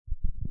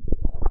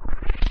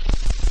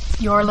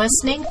You're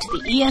listening to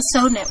the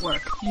ESO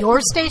Network, your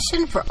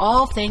station for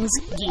all things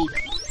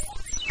geek.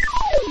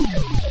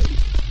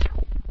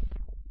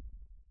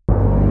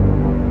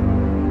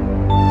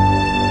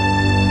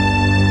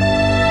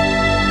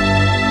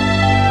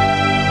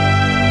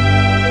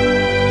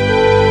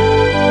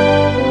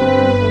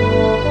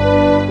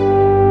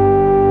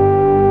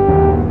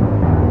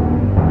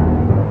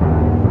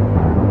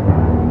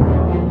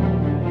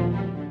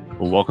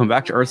 Welcome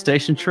back to Earth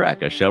Station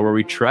Trek, a show where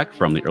we trek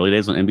from the early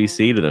days on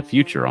NBC to the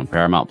future on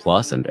Paramount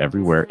Plus and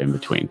everywhere in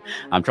between.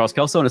 I'm Charles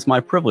Kelso, and it's my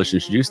privilege to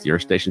introduce the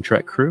Earth Station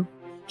Trek crew.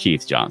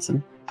 Keith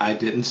Johnson. I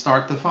didn't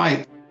start the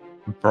fight.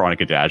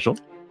 Veronica Dagel.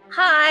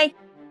 Hi.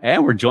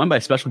 And we're joined by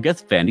special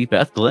guest Vandy,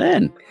 Beth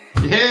Glenn.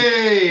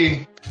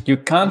 Yay! You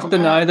can't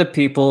deny the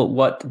people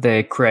what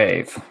they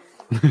crave.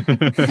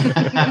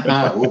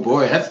 Oh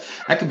boy,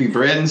 that could be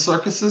bread and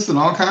circuses and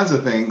all kinds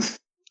of things.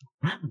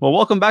 Well,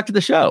 welcome back to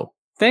the show.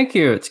 Thank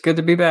you. It's good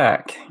to be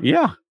back.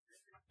 Yeah.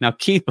 Now,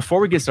 Keith, before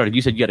we get started,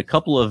 you said you had a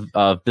couple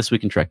of This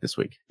Week in Trek this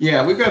week.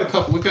 Yeah, we've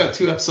got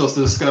 2 episodes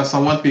to discuss. I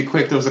want to be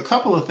quick. There was a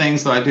couple of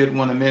things that I did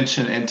want to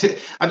mention, and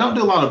I don't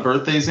do a lot of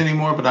birthdays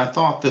anymore, but I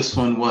thought this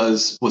one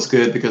was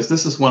good because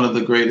this is one of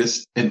the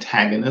greatest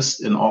antagonists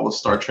in all of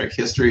Star Trek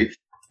history,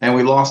 and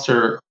we lost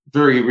her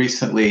very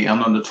recently.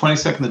 And on the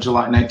 22nd of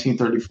July,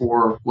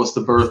 1934, was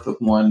the birth of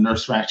one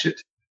Nurse Ratched.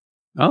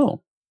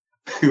 Oh,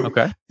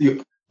 okay.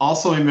 You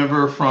also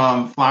remember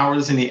from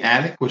Flowers in the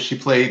Attic, where she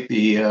played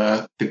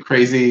the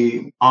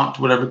crazy aunt,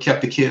 whatever, kept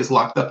the kids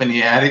locked up in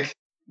the attic.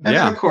 And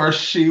then, of course,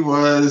 she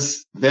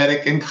was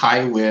Vedic and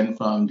Kai Wynn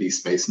from Deep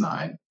Space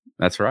Nine.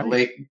 That's right.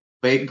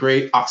 Late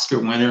great Oscar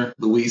winner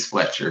Louise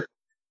Fletcher,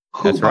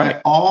 who That's right.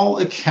 by all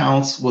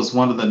accounts was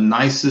one of the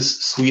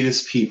nicest,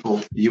 sweetest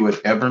people you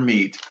would ever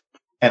meet.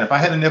 And if I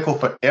had a nickel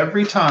for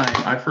every time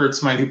I've heard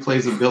somebody who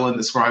plays a villain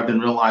described in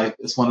real life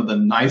as one of the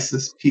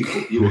nicest people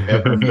you will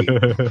ever meet.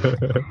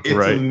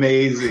 It's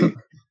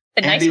amazing.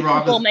 The nicest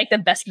people make the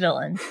best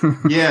villain.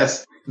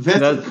 Yes.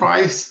 Vincent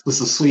Price was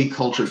a sweet,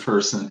 cultured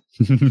person.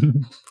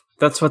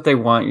 That's what they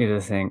want you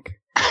to think.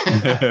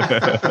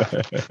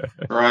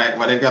 Right.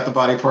 Well, they've got the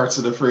body parts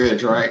in the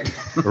fridge, right?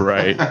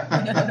 Right.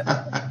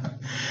 A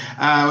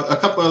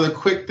couple other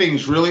quick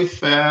things really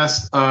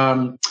fast.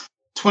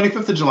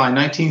 25th of July,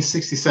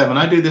 1967.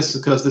 I do this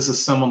because this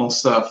is seminal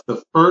stuff.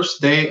 The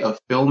first day of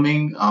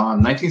filming,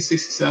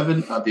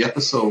 1967, the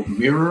episode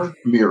Mirror,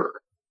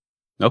 Mirror.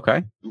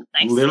 Okay.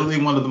 Nice.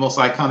 Literally one of the most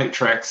iconic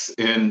treks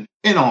in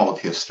all of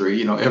history.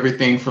 You know,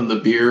 everything from the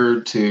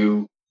beard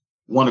to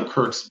one of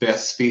Kirk's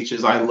best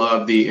speeches. I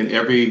love in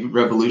every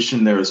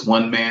revolution, there is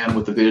one man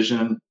with a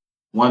vision.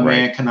 One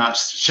man cannot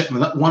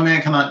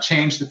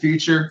change the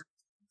future.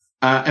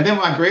 And then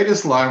my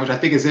greatest line, which I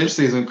think is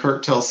interesting, is when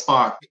Kirk tells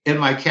Spock, "In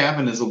my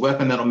cabin is a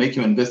weapon that'll make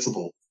you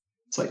invisible."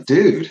 It's like,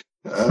 dude,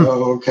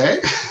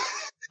 okay.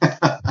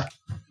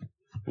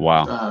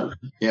 Wow.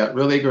 Yeah,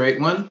 really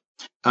great one.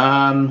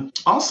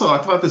 Also, I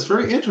thought this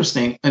very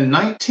interesting. In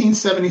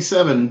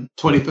 1977,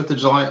 25th of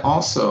July,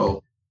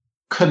 also,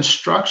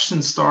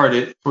 construction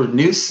started for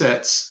new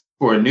sets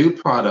for a new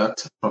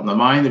product from the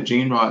mind of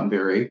Gene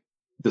Roddenberry.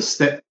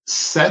 The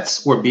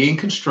sets were being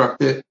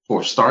constructed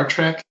for Star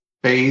Trek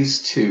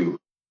Phase 2.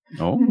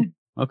 Oh,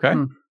 okay.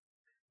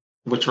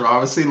 Which were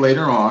obviously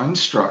later on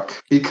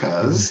struck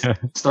because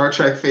Star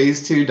Trek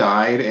Phase 2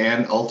 died,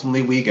 and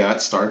ultimately we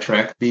got Star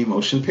Trek the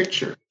motion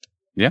picture.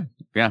 Yeah.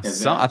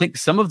 So I think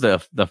some of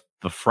the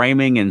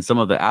framing and some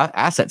of the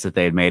assets that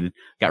they had made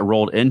got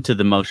rolled into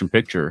the motion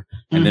picture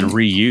and then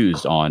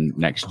reused on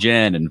Next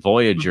Gen and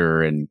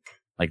Voyager, and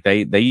like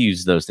they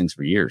used those things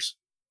for years.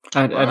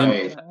 I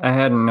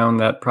hadn't known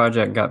that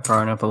project got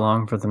far enough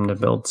along for them to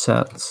build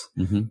sets.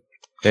 Mm-hmm.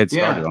 They had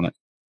started on it.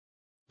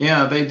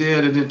 Yeah, they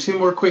did. And then 2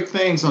 more quick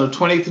things. On the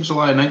 20th of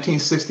July,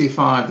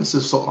 1965, this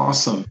is so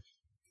awesome.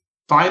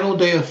 Final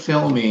day of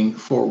filming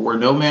for Where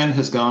No Man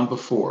Has Gone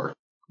Before.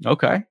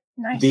 Okay.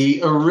 Nice.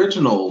 The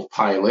original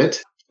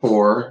pilot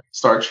for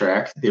Star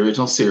Trek, the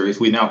original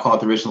series, we now call it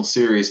the original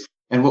series.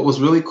 And what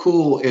was really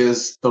cool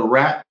is the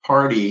rat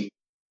party.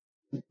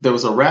 There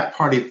was a rat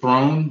party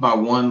thrown by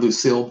one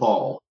Lucille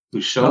Ball,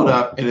 who showed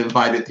up and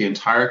invited the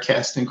entire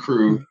cast and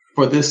crew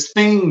for this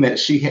thing that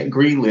she had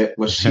greenlit,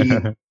 which she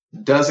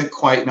doesn't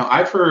quite know.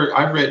 I've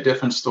read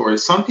different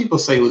stories. Some people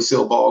say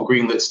Lucille Ball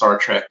greenlit Star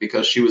Trek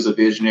because she was a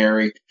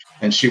visionary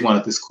and she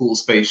wanted this cool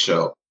space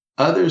show.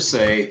 Others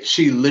say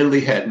she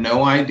literally had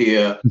no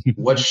idea.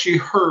 What she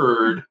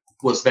heard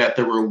was that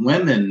there were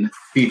women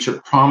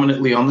featured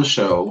prominently on the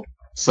show,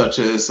 such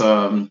as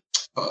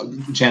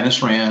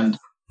Janice Rand,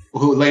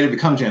 who would later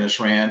become Janice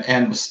Rand,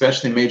 and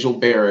especially Majel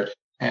Barrett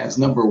as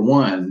number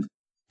 1.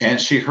 And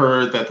she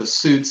heard that the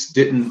suits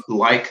didn't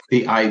like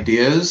the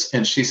ideas.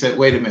 And she said,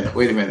 wait a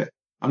minute.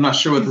 I'm not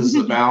sure what this is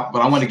about,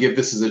 but I want to give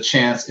this as a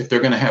chance if they're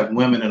going to have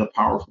women in a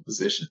powerful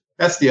position.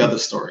 That's the other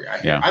story I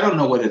have. I don't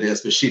know what it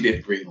is, but she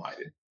did greenlight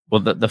it. Well,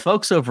 the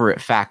folks over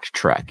at Fact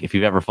Trek, if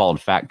you've ever followed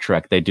Fact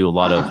Trek, they do a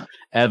lot of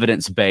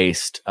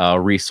evidence-based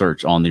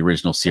research on the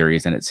original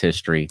series and its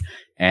history.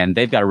 And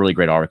they've got a really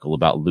great article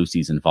about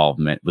Lucy's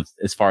involvement with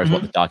as far as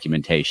what the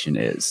documentation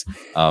is.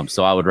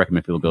 So I would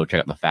recommend people go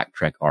check out the Fact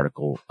Trek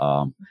article.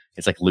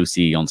 It's like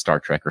Lucy on Star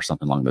Trek or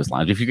something along those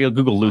lines. If you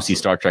Google Lucy,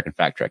 Star Trek, and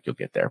Fact Trek, you'll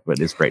get there. But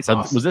it's great. So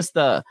was this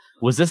the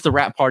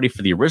rap party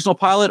for the original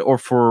pilot or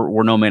for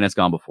Where No Man Has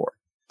Gone Before?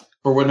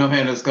 For Where No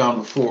Man Has Gone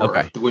Before,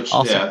 okay. Which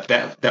awesome.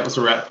 that was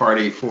a rap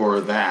party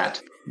for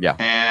that. Yeah.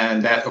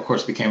 And that, of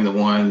course, became the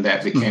one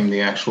that became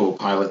the actual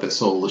pilot that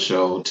sold the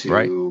show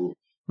to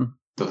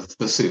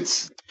the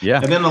suits.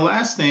 Yeah. And then the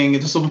last thing,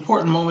 just an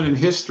important moment in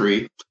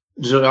history,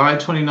 July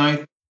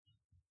 29th,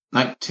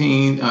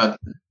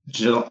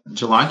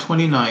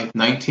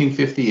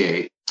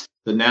 1958,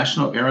 the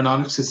National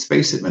Aeronautics and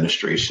Space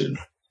Administration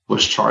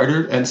was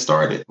chartered and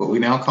started, what we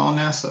now call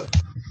NASA.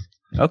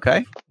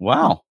 Okay.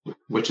 Wow.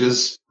 Which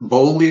is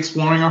boldly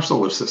exploring our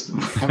solar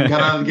system. Haven't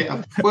got out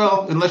of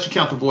well, unless you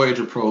count the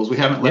Voyager probes, we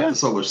haven't left the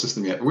solar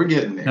system yet. We're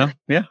getting there. No,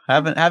 yeah,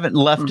 haven't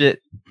left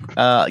it.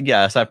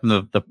 Aside from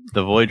the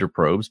Voyager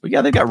probes, but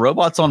yeah, they've got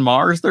robots on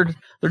Mars. They're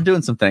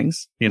doing some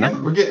things. You know,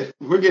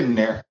 we're getting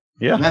there.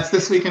 Yeah, and that's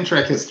this week in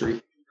Trek history.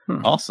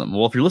 Awesome.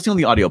 Well, if you're listening on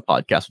the audio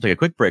podcast, we'll take a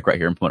quick break right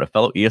here and promote a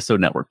fellow ESO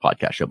Network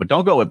podcast show. But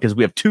don't go away because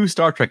we have 2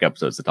 Star Trek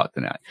episodes to talk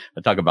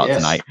about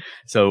tonight.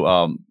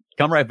 So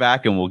come right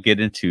back and we'll get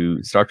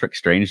into Star Trek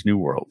Strange New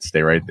Worlds.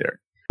 Stay right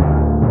there.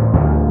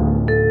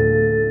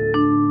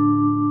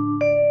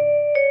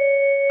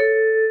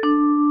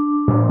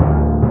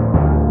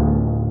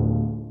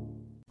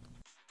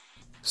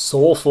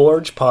 Soul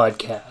Forge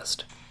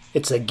Podcast.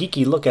 It's a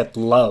geeky look at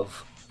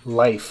love,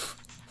 life,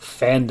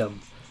 fandom,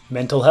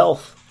 mental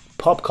health,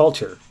 pop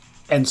culture,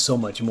 and so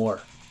much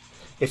more.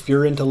 If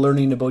you're into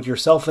learning about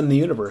yourself and the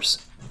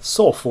universe,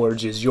 Soul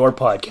Forge is your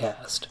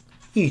podcast.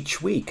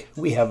 Each week,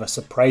 we have a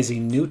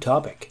surprising new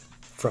topic,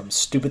 from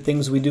stupid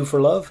things we do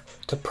for love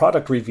to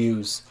product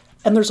reviews,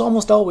 and there's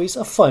almost always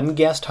a fun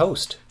guest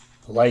host.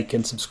 Like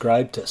and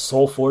subscribe to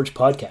Soul Forge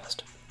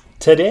Podcast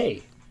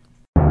today.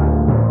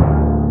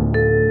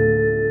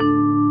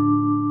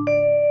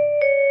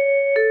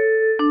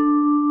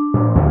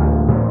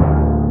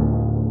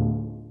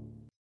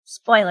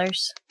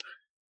 Spoilers.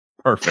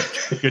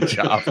 Perfect. Good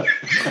job.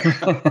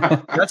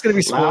 That's going to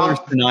be spoilers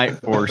tonight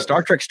for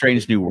Star Trek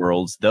Strange New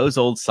Worlds, Those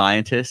Old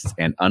Scientists,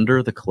 and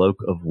Under the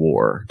Cloak of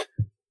War.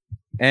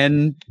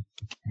 And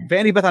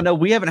Vandy, Beth, I know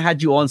we haven't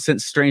had you on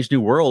since Strange New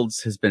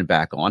Worlds has been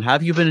back on. How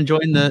have you been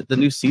enjoying the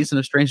new season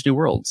of Strange New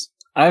Worlds?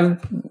 I've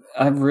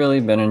really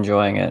been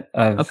enjoying it.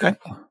 Okay.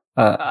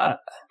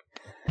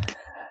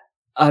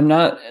 I'm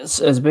not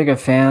as big a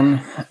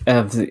fan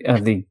of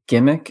the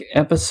gimmick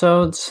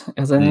episodes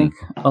as I think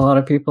a lot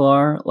of people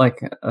are.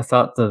 Like I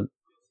thought the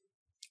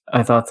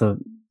episode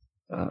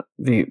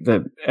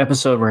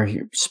where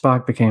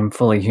Spock became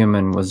fully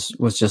human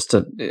was just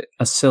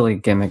a silly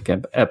gimmick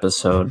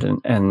episode,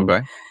 and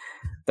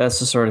that's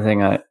the sort of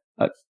thing I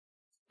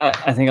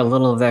think a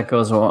little of that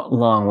goes a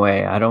long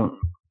way. I don't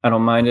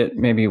mind it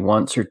maybe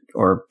once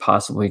or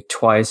possibly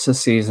twice a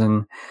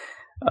season.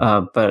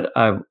 But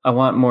I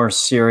want more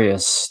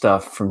serious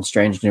stuff from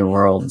Strange New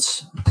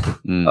Worlds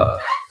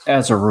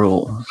as a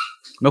rule.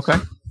 Okay.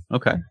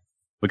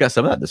 We got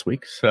some of that this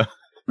week. So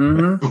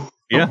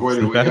yeah,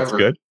 that's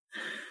good.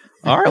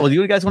 All right. Well, do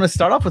you guys want to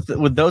start off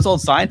with Those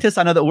Old Scientists?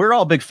 I know that we're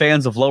all big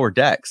fans of Lower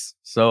Decks.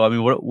 So, I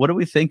mean, what do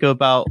we think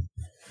about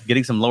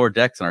getting some Lower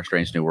Decks in our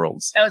Strange New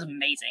Worlds? That was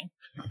amazing.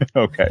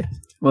 Okay.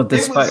 Well,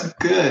 it was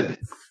good.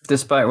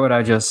 Despite what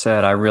I just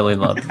said, I really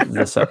loved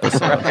this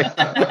episode.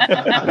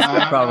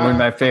 It's probably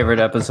my favorite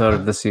episode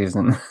of the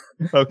season.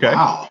 Okay.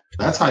 Wow.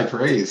 That's high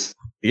praise.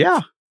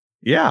 Yeah.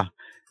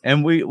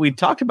 And we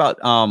talked about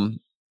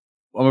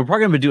we're probably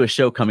going to do a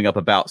show coming up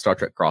about Star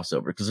Trek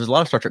crossover because there's a lot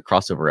of Star Trek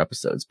crossover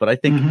episodes, but I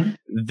think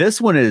this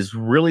one is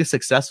really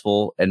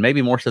successful and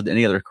maybe more so than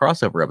any other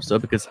crossover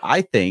episode because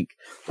I think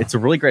it's a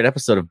really great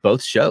episode of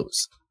both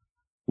shows,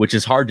 which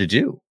is hard to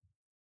do.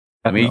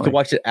 I mean, you can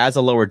watch it as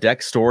a Lower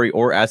Deck story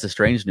or as a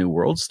Strange New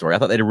World story. I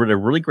thought they did a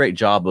really great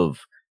job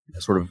of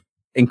sort of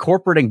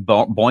incorporating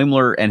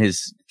Boimler and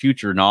his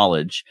future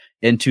knowledge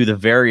into the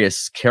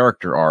various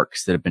character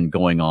arcs that have been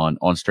going on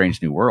Strange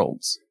New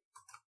Worlds.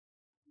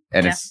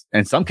 And it's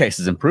in some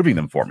cases improving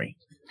them for me.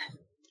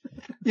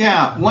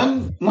 Yeah.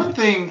 One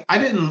thing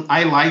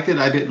I liked it.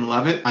 I didn't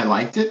love it. I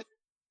liked it.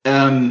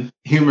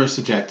 Humor is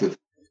subjective.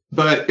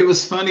 But it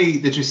was funny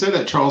that you said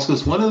that, Charles,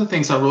 because one of the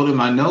things I wrote in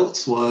my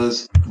notes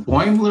was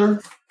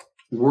Boimler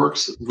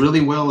works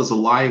really well as a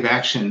live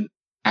action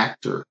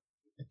actor,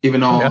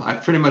 even though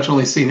I've pretty much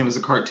only seen him as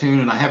a cartoon,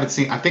 and I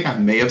think I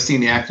may have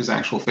seen the actor's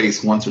actual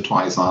face once or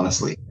twice,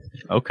 honestly.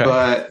 Okay.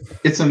 But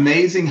it's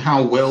amazing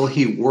how well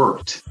he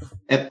worked.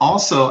 And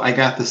also, I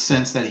got the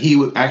sense that he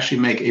would actually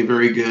make a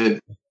very good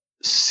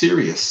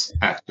serious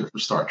actor for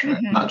Star Trek,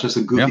 not just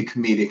a goofy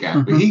comedic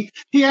actor.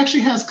 He actually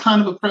has kind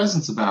of a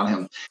presence about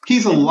him.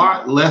 He's a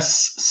lot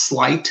less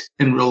slight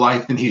in real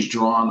life than he's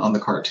drawn on the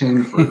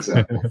cartoon, for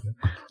example.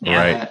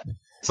 Right.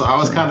 So I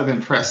was kind of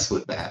impressed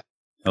with that.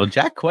 Well,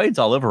 Jack Quaid's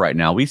all over right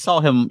now. We saw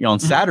him on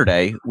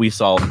Saturday. We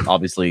saw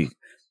obviously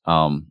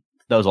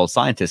the Those Old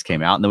Scientists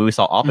came out, and then we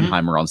saw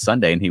Oppenheimer on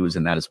Sunday, and he was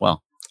in that as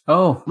well.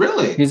 Oh,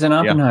 really? He's in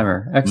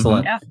Oppenheimer. Yeah.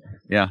 Excellent.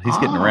 Yeah, he's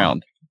getting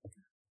around.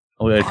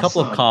 We had a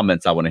couple of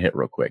comments I want to hit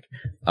real quick.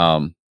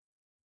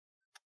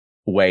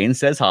 Wayne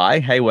says hi.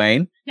 Hey,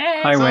 Wayne.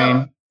 Hey, hi,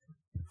 Wayne.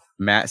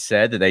 Matt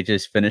said that they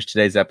just finished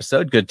today's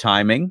episode. Good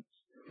timing.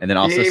 And then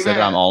also said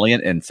I'm only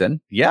an ensign.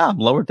 Yeah, I'm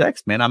lower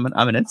decks, man. I'm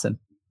an ensign.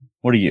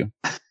 What are you?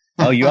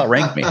 Oh, you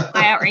outrank me.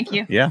 I outrank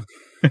you. Yeah.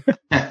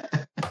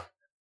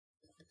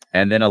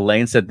 And then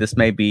Elaine said this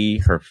may be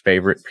her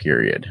favorite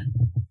period.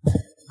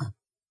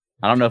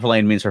 I don't know if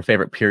Elaine means her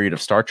favorite period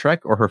of Star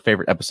Trek or her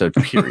favorite episode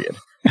period.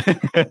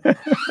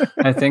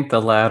 I think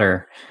the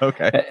latter.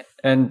 Okay.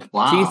 And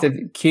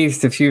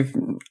Keith, if you've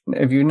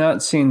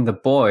not seen The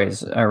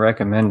Boys, I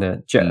recommend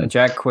it.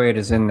 Jack Quaid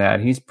is in that.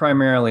 He's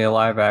primarily a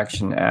live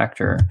action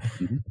actor,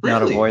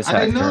 not a voice actor.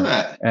 I didn't know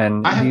that.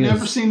 And I have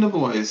never seen The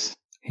Boys.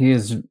 He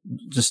is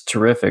just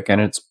terrific, and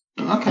it's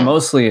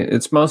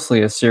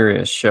mostly a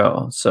serious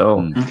show.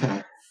 So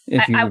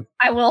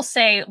I will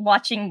say,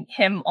 watching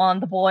him on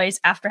The Boys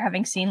after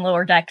having seen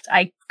Lower Decks,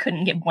 I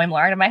couldn't get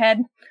Boimler out of my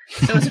head.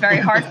 So it was very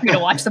hard for me to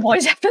watch The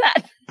Boys after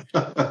that.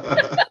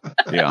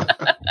 Yeah.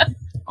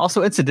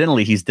 Also,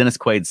 incidentally, he's Dennis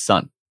Quaid's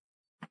son.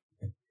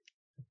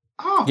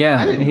 Oh,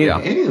 yeah, any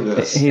of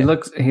this. He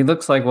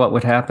looks like what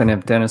would happen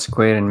if Dennis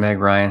Quaid and Meg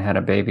Ryan had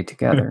a baby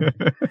together.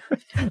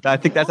 I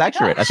think that's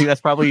accurate. I think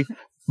that's probably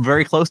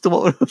very close to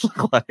what it would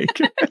look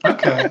like.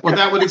 Okay, well,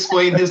 that would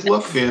explain his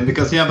look then,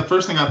 because the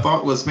first thing I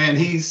thought was, man,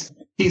 he's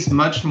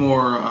much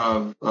more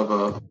of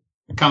a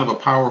kind of a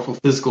powerful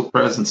physical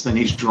presence than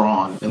he's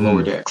drawn in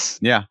Lower Decks.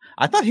 Yeah,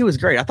 I thought he was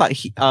great. I thought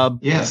he,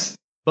 yes,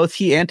 both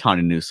he and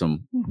Tawny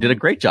Newsome did a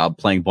great job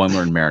playing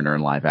Boimler and Mariner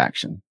in live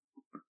action.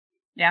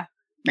 Yeah.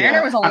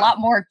 Mariner was a lot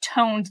more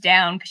toned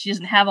down because she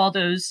doesn't have all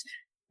those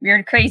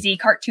weird, crazy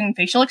cartoon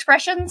facial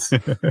expressions.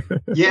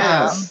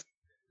 Yes.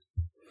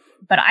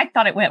 But I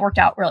thought it worked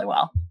out really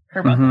well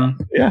for both of them.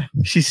 Yeah.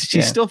 She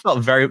still felt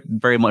very,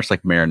 very much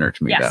like Mariner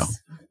to me, though.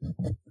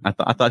 I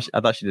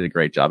thought she did a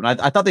great job.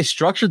 And I thought they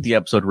structured the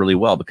episode really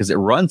well because it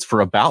runs for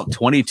about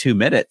 22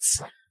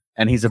 minutes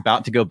and he's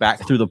about to go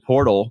back through the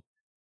portal.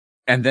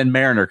 And then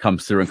Mariner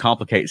comes through and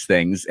complicates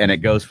things, and it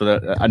goes for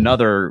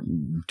another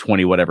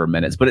 20 whatever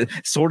minutes. But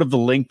it's sort of the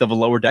length of a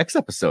Lower Decks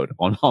episode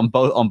on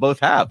both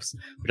halves.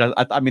 Which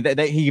I mean,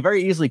 he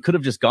very easily could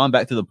have just gone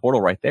back through the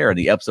portal right there, and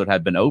the episode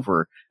had been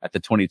over at the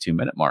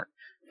 22-minute mark.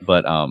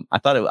 But I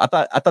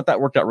thought that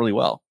worked out really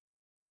well.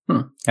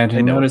 I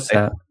didn't notice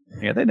that.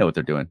 Yeah, they know what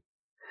they're doing.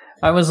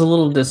 I was a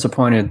little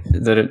disappointed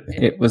that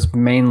it was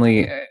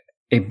mainly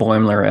a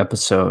Boimler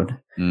episode,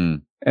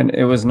 and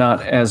it was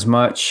not as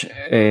much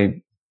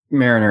a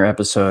Mariner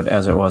episode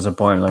as it was a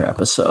Boimler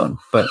episode.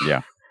 But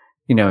yeah,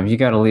 you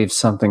got to leave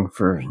something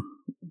for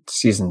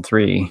season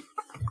 3.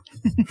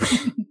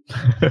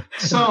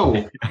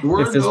 So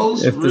were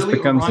those really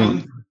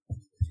Orion?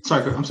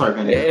 I'm sorry,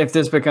 Vandy. If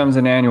this becomes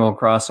an annual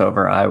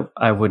crossover,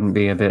 I wouldn't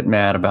be a bit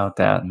mad about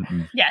that.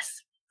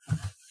 Yes.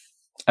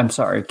 I'm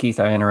sorry, Keith,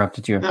 I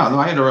interrupted you. No,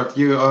 I interrupted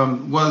you.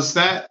 Was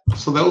that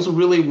so? Those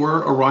really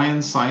were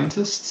Orion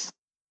scientists?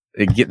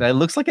 That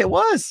looks like it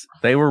was.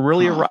 They were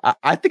really.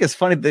 I think it's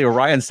funny. The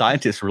Orion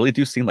scientists really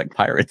do seem like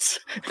pirates.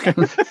 They're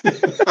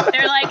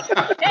like,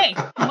 "Hey,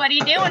 what are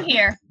you doing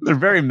here?" They're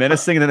very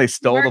menacing, and then they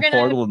stole the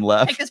portal and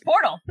left. Take this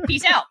portal.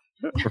 Peace out.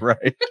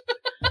 Right.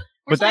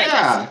 But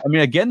I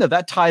mean, again, though,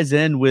 that ties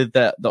in with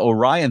the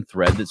Orion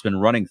thread that's been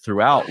running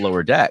throughout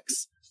Lower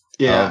Decks.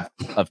 Yeah.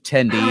 Of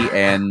Tendi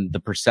and the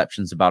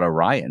perceptions about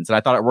Orions. And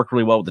I thought it worked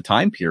really well with the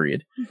time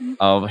period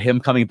of him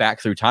coming back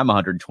through time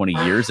 120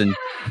 years. And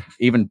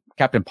even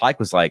Captain Pike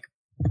was like,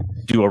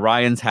 do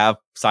Orions have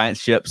science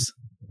ships?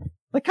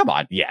 Like, come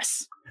on.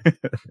 Yes.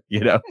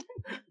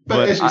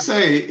 But as you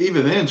say,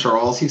 even then,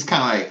 Charles, he's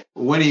kind of like,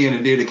 what are you going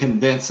to do to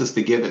convince us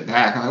to give it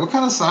back? I'm like, what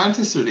kind of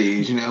scientists are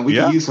these? We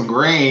can use some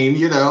grain,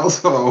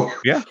 so.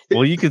 Yeah.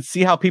 Well, you could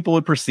see how people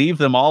would perceive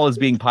them all as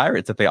being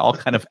pirates if they all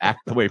kind of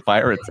act the way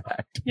pirates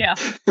act. Yeah.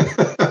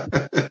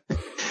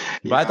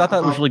 But I thought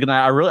that was really good.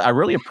 I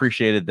really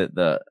appreciated that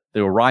the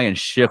Orion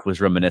ship was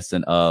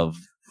reminiscent of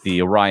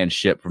the Orion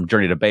ship from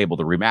Journey to Babel,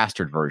 the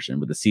remastered version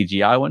with the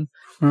CGI one.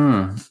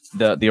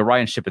 The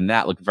Orion ship in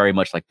that looked very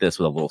much like this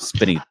with a little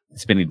spinny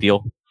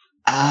deal.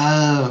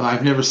 Oh,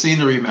 I've never seen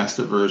the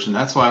remastered version.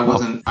 That's why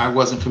I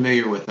wasn't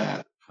familiar with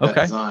that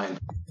design.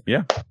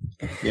 Yeah.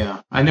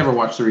 Yeah. I never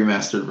watched the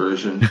remastered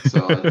version,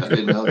 so I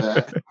didn't know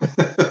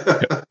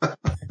that.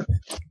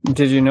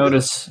 Did you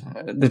notice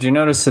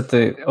that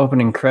the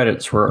opening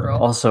credits were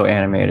also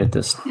animated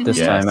this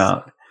time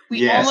out?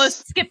 We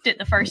almost skipped it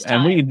the first time.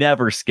 And we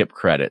never skip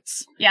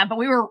credits. Yeah, but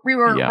we were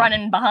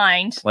running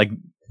behind. Like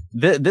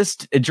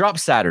it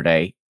dropped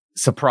Saturday.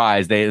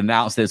 Surprise, they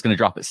announced that it's going to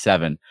drop at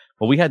 7.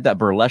 Well, we had that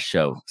burlesque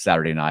show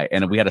Saturday night,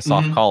 and we had a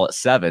soft call at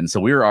 7, so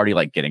we were already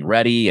like getting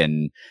ready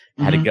and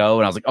I had to go,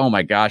 and I was like, oh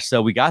my gosh.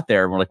 So we got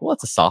there, and we're like, well,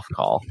 it's a soft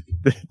call.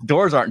 The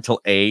doors aren't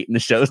until 8, and the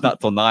show's not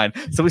till 9.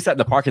 So we sat in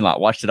the parking lot,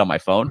 watched it on my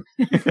phone.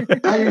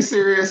 Are you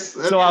serious?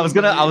 So I was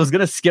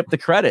gonna skip the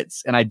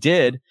credits, and I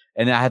did.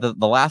 And then I had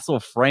the last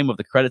little frame of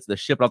the credits of the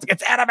ship, and I was like,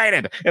 it's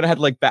animated, and I had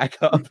to like back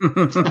up.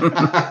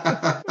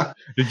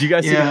 Did you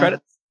guys see the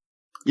credits?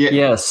 Yeah.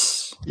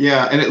 Yes.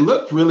 Yeah, and it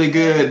looked really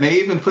good. They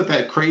even put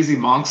that crazy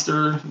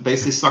monster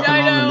basically sucking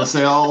on in the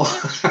cell.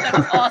 That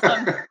was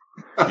awesome.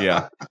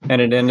 Yeah.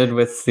 And it ended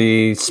with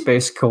the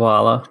space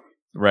koala.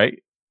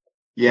 Right?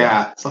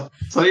 Yeah. So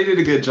they did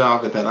a good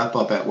job at that. I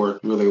thought that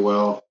worked really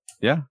well.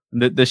 Yeah.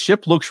 The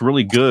ship looks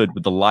really good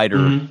with the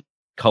lighter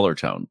color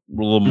tone. A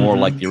little more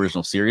like the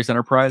original series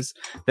Enterprise.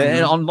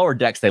 And on Lower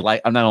Decks, they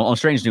like, on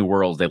Strange New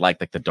Worlds, they like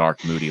the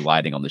dark, moody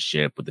lighting on the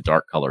ship with the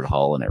dark colored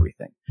hull and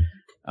everything.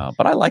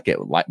 But I like it.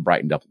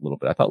 Brightened up a little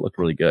bit. I thought it looked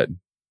really good.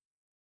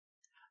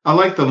 I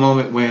like the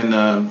moment when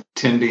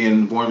Tendi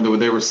and Boimler,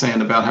 they were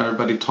saying about how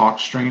everybody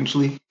talks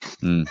strangely.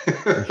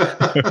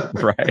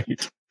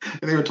 Right.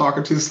 And they were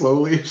talking too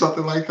slowly or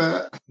something like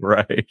that.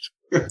 Right.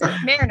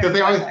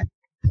 Mariner.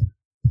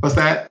 What's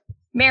that?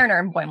 Mariner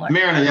and Boimler.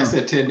 Mariner, yes, I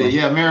said Tendi.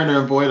 Yeah, Mariner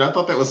and Boyd. I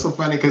thought that was so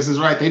funny because it's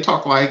right. They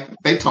talk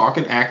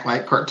and act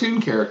like cartoon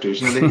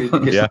characters. You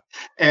know,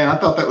 and I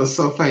thought that was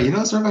so funny. You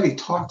notice everybody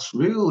talks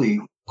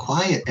really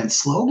quiet and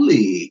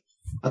slowly.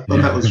 I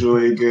thought that was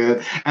really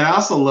good. And I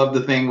also love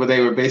the thing where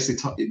they were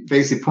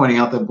basically pointing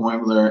out that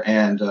Boimler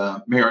and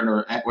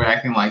Mariner were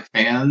acting like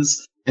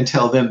fans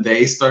until then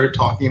they started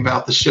talking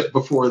about the ship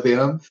before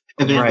them.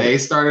 And then they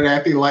started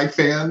acting like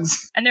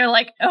fans. And they're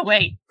like, oh,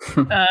 wait.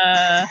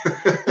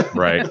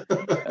 Right.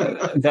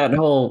 That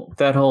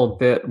whole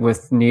bit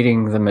with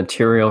needing the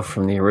material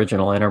from the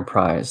original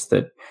Enterprise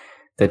that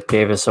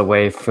gave us a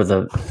way for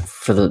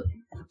the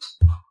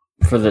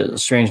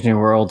Strange New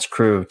Worlds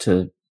crew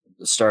to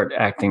start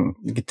acting,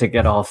 to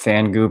get all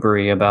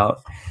fangoobery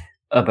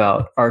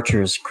about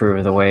Archer's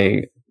crew the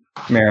way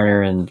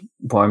Mariner and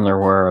Boimler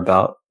were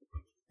about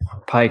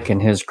Pike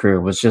and his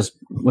crew was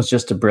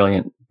just a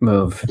brilliant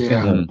move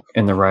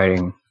in the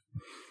writing,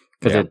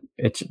 because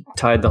it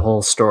tied the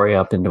whole story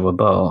up into a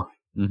bow.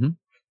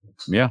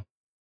 Yeah,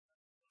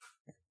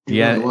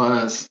 it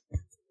was.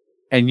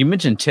 And you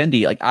mentioned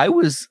Tendi. Like I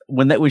was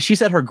when she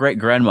said her great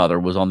grandmother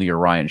was on the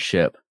Orion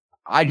ship,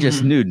 I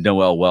just knew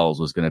Noelle Wells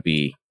was going to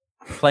be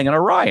playing an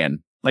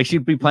Orion. Like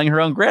she'd be playing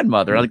her own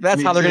grandmother. Like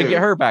that's how they're going to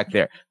get her back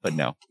there. But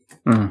no,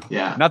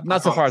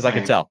 not so far as I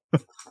could tell.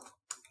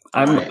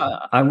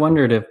 I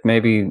wondered if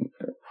maybe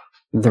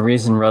the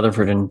reason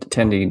Rutherford and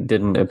Tendi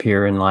didn't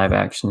appear in live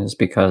action is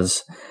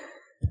because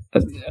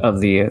of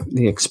the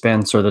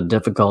expense or the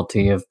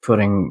difficulty of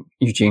putting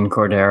Eugene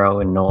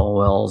Cordero and Noel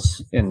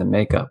Wells in the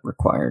makeup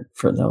required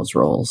for those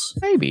roles.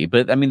 Maybe,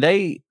 but I mean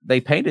they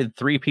painted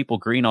 3 people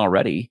green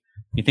already.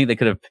 You think they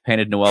could have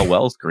painted Noel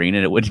Wells green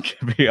and it wouldn't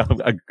be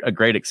a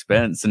great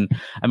expense. And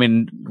I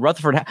mean,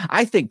 Rutherford,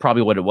 I think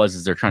probably what it was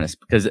is they're trying to,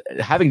 because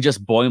having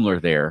just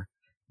Boimler there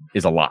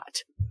is a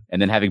lot.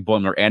 And then having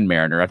Boimler and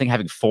Mariner, I think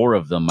having 4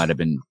 of them might have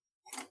been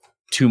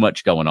too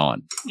much going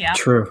on. Yeah.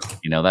 True.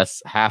 You know,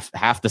 that's half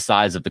the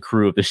size of the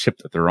crew of the ship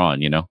that they're on,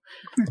 you know?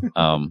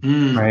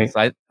 Right.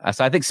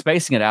 So I think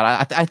spacing it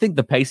out, I think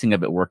the pacing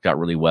of it worked out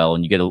really well.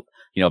 And you get,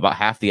 about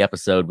half the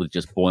episode with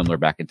just Boimler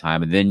back in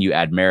time. And then you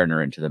add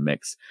Mariner into the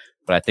mix.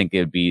 But I think it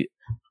would be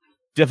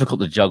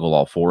difficult to juggle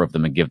all 4 of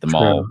them and give them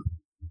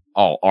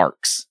all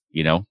arcs,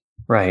 you know?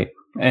 Right.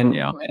 And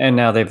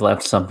now they've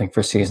left something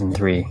for season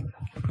 3.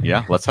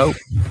 Yeah, let's hope.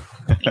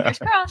 Fingers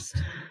crossed.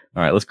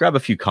 All right, let's grab a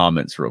few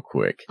comments real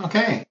quick.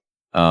 Okay.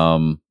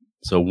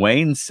 So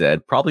Wayne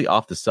said, probably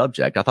off the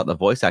subject, I thought the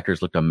voice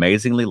actors looked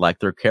amazingly like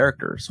their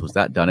characters. Was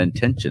that done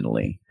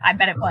intentionally? I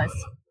bet it was.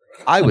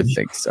 I would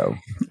think so.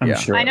 I'm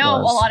sure. I know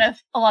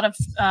a lot of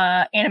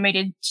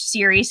animated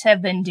series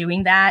have been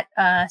doing that.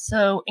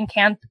 So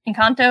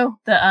Encanto,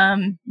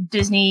 the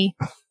Disney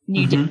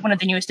one of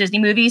the newest Disney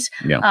movies.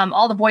 Yeah.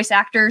 All the voice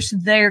actors,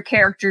 their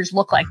characters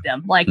look like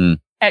them. Like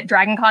at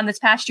DragonCon this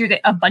past year,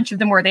 a bunch of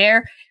them were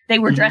there. They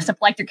were dressed up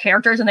like their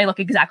characters, and they look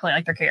exactly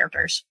like their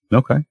characters.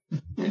 Okay.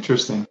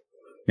 Interesting.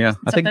 Yeah,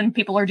 I think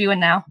people are doing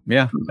now.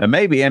 Yeah, and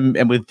maybe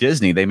and with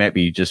Disney, they might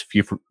be just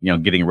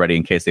getting ready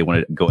in case they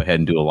want to go ahead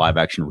and do a live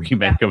action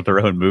remake of their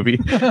own movie.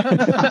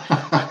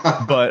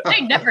 But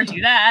they never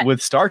do that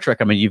with Star Trek.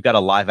 I mean, you've got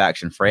a live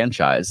action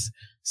franchise,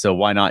 so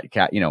why not?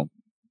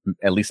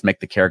 At least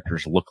make the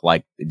characters look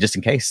like, just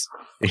in case.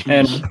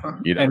 And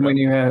when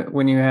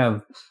you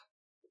have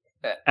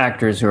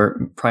actors who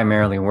are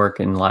primarily work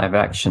in live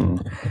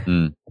action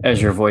as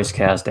your voice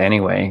cast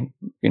anyway,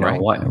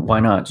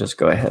 why not just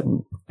go ahead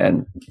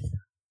and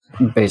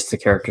base the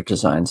character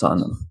designs on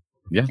them?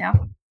 Yeah.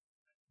 All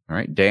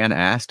right. Dan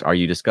asked, are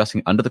you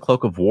discussing Under the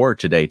Cloak of War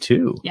today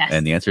too? Yes.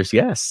 And the answer is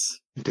yes.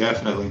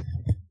 Definitely.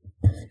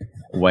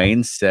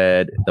 Wayne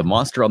said, the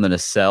monster on the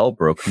nacelle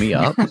broke me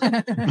up.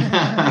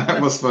 That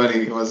was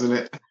funny, wasn't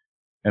it?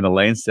 And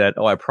Elaine said,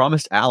 I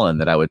promised Alan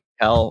that I would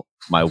tell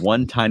my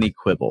one tiny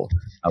quibble.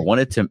 I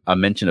wanted to a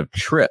mention of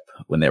Trip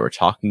when they were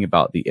talking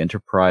about the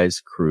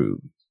Enterprise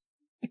crew.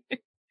 They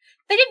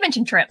did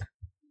mention Trip.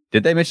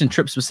 Did they mention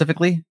Trip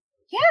specifically?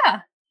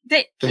 Yeah.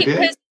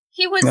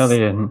 He was. No, they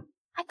didn't.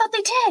 I thought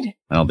they did.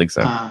 I don't think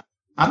so. I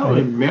don't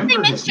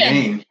remember his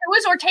name. Who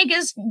was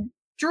Ortega's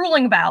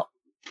drooling about?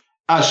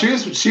 She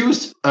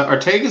was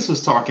Ortega's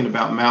was talking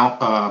about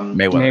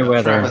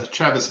Mayweather.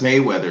 Travis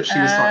Mayweather. She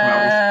was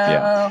talking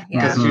about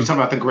because she was talking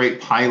about the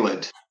great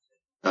pilot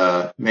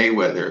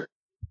Mayweather,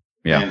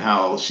 and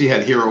how she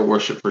had hero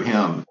worship for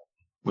him,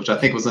 which I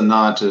think was a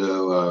nod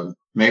to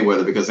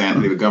Mayweather, because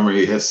Anthony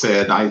Montgomery has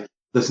said, I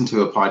listened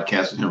to a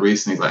podcast with him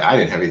recently. He's like, I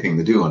didn't have anything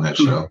to do on that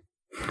show.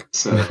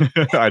 So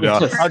I know.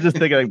 I was just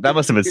thinking that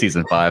must have been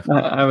season 5.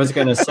 I was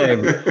going to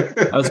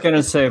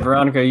say,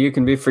 Veronica, you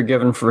can be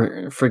forgiven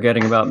for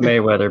forgetting about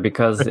Mayweather,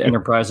 because the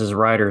Enterprise's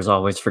writers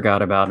always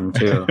forgot about him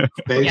too.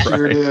 They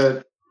sure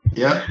did.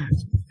 Yeah.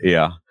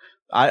 Yeah.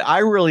 I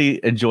really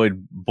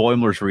enjoyed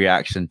Boimler's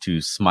reaction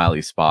to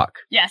Smiley Spock.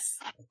 Yes.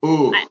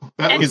 Ooh,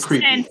 that was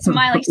creepy. And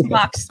Smiley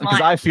Spock smile.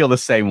 Because I feel the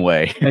same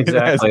way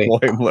Exactly. as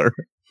Boimler.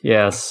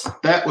 Yes.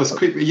 That was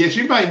creepy. Yes,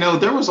 you might know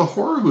there was a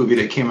horror movie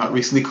that came out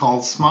recently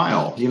called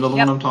Smile. You know the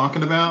one I'm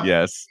talking about?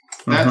 Yes.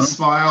 That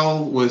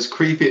smile was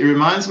creepy. It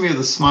reminds me of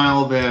the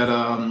smile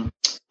that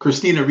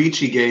Christina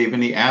Ricci gave in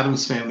the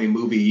Addams Family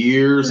movie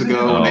years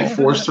ago when they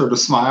forced her to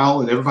smile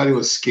and everybody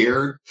was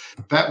scared.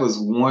 That was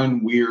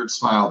one weird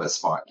smile that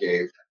Spock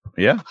gave.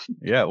 Yeah,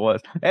 it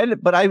was.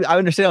 But I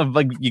understand,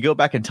 like, you go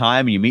back in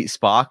time and you meet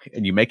Spock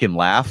and you make him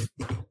laugh.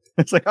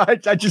 It's like,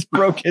 I just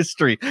broke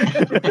history.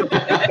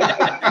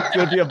 It's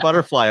going to be a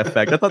butterfly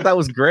effect. I thought that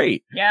was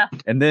great. Yeah.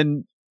 And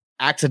then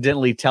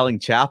accidentally telling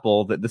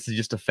Chapel that this is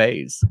just a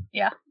phase.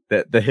 Yeah.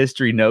 That the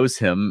history knows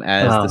him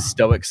as the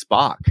stoic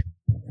Spock.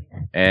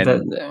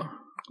 And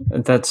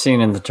that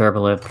scene in the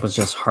Turbolift was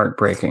just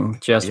heartbreaking.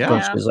 Jess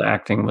Bush's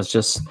acting was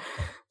just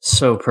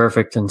so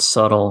perfect and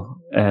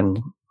subtle and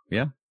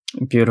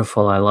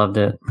beautiful. I loved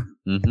it.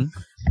 Mm-hmm.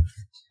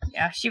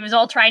 Yeah, she was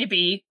all trying to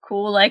be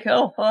cool, like,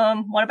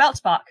 what about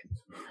Spock?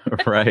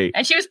 Right.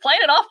 And she was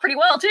playing it off pretty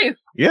well, too.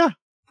 Yeah.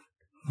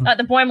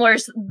 The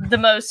Boimler's the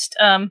most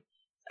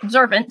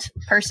observant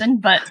person,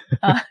 but...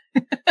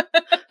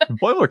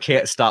 Boimler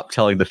can't stop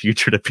telling the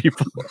future to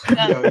people.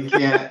 No, he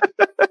can't.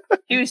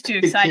 He was too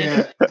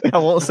excited. I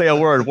won't say a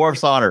word.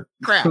 Worf's honor.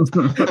 Crap.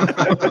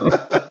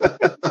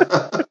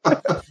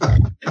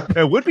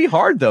 It would be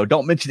hard, though.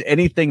 Don't mention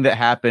anything that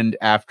happened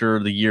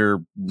after the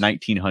year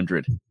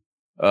 1900.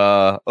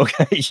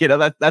 Okay,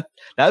 that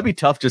would be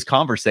tough just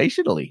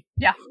conversationally.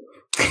 Yeah.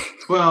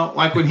 Well,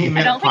 like when he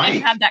met Pike. I don't think I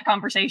can have that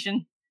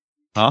conversation.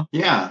 Huh?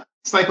 Yeah.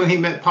 It's like when he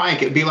met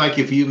Pike. It'd be like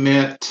if you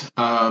met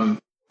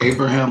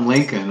Abraham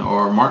Lincoln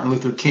or Martin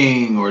Luther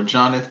King or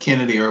John F.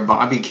 Kennedy or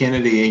Bobby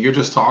Kennedy, and you're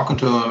just talking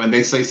to them and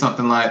they say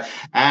something like,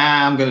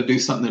 I'm going to do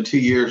something in 2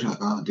 years. You're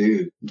like, oh,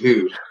 dude,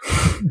 you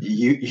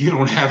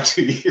don't have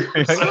 2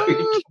 years.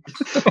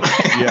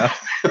 Yeah.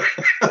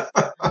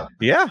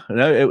 Yeah,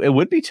 no, it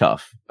would be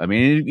tough. I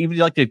mean, even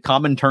like the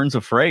common turns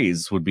of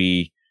phrase would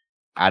be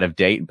out of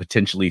date and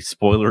potentially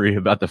spoilery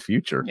about the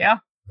future. Yeah.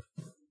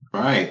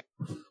 Right.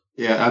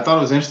 Yeah, I thought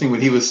it was interesting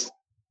when he was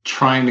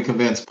trying to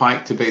convince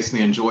Pike to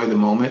basically enjoy the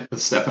moment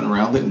of stepping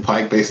around it, and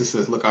Pike basically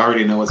says, look, I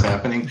already know what's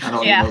happening. I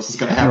don't know what else is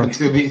going to happen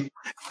to me.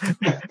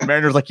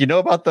 Mariner's like,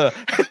 about the...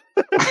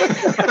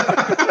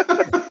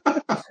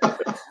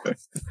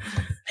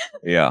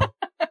 Yeah.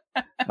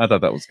 I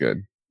thought that was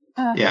good.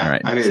 Yeah. All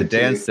right. I did so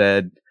Dan too.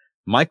 said,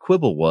 my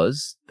quibble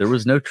was there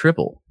was no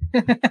tribble.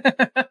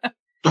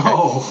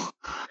 Oh,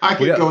 I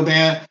could go,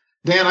 Dan.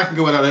 Dan, I could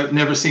go without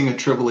never seeing a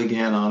tribble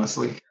again,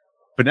 honestly.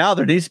 But now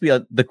there needs to be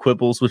the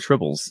quibbles with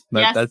tribbles.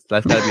 That's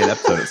got to be an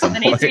episode at some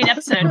point. There needs to be an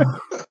episode.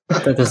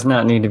 That does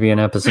not need to be an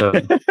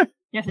episode.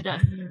 Yes, it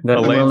does.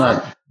 That will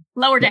not.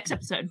 Lower Decks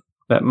episode.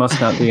 That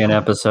must not be an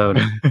episode.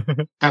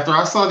 After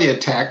I saw the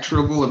attack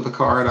tribble in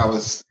Picard, I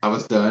was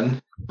done.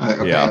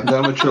 I'm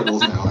done with tribbles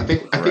now. I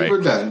think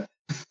we're done.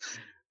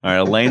 All right,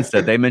 Elaine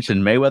said they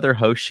mentioned Mayweather,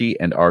 Hoshi,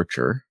 and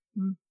Archer.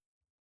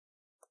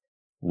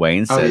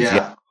 Wayne says,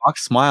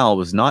 Spock's smile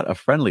was not a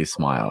friendly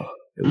smile.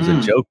 It was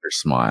a Joker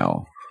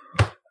smile.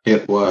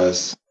 It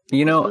was.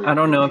 I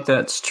don't know if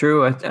that's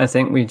true. I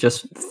think we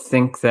just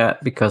think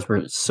that because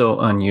we're so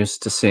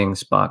unused to seeing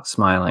Spock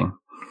smiling.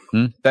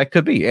 That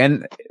could be.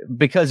 And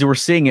because we're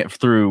seeing it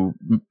through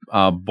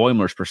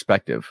Boimler's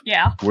perspective.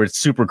 Yeah. Where it's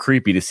super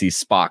creepy to see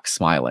Spock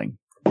smiling.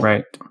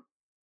 Right.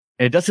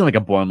 And it does seem like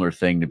a Boimler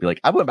thing to be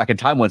like, I went back in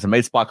time once and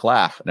made Spock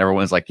laugh. And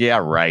everyone's like, yeah,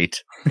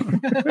 right.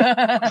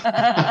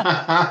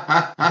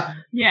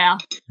 Yeah.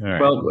 Right.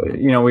 Well,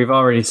 we've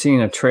already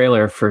seen a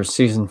trailer for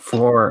season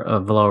 4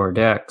 of Lower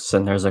Decks,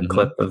 and there's a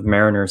clip of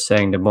Mariner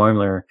saying to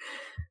Boimler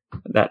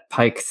that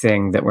Pike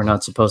thing that we're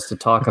not supposed to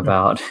talk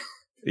about.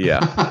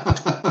 Yeah.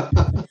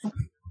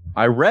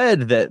 I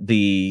read that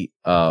the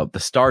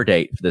star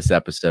date for this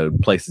episode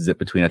places it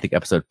between, I think,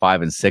 episode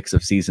 5 and 6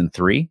 of season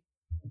 3.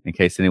 In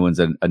case anyone's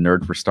a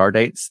nerd for star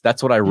dates.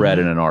 That's what I read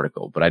in an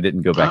article, but I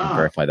didn't go back and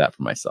verify that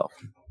for myself.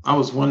 I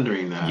was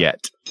wondering that.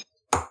 Yet.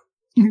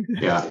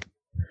 Yeah.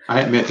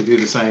 I meant to do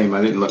the same.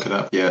 I didn't look it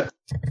up yet.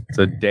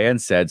 So Dan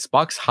said,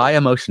 Spock's high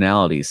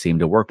emotionality seemed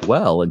to work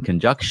well in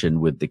conjunction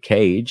with the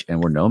cage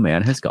and where no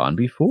man has gone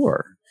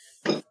before.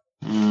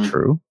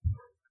 True.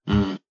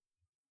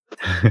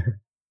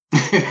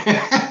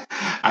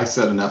 I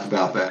said enough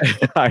about that.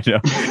 I know.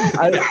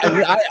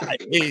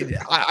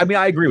 I mean,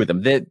 I agree with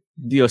them that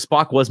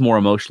Spock was more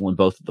emotional in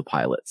both of the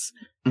pilots,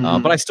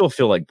 but I still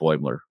feel like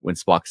Boimler when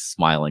Spock's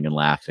smiling and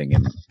laughing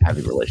and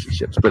having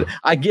relationships. But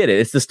I get it;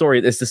 it's the story.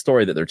 It's the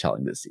story that they're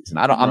telling this season.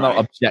 I'm not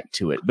object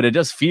to it, but it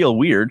does feel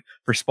weird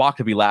for Spock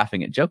to be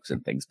laughing at jokes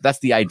and things. But that's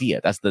the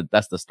idea. That's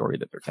the story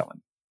that they're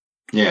telling.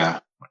 Yeah.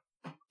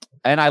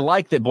 And I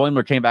like that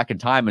Boimler came back in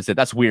time and said,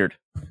 "That's weird.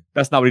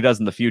 That's not what he does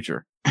in the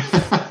future."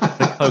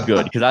 Oh,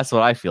 good, because that's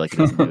what I feel like he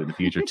doesn't do in the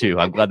future too.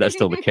 I'm glad that's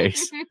still the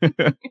case.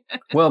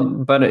 Well,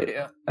 but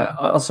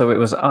also it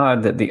was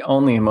odd that the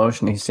only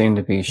emotion he seemed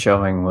to be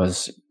showing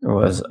was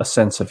a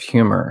sense of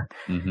humor.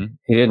 Mm-hmm.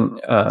 He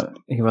didn't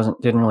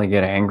really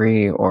get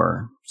angry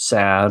or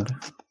sad,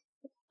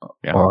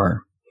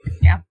 or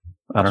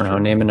I don't know.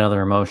 Name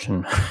another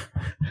emotion.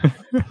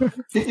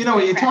 When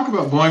you talk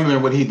about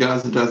Boimler, what he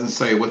does and doesn't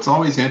say, what's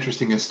always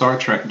interesting is Star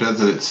Trek does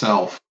it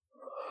itself.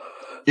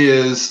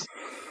 Is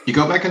you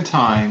go back in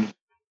time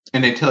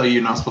and they tell you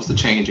you're not supposed to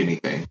change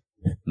anything.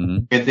 Mm-hmm.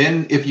 And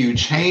then if you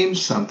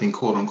change something,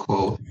 quote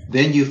unquote,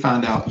 then you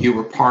find out you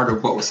were part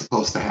of what was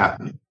supposed to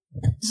happen.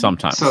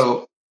 Sometimes.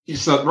 So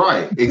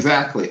right,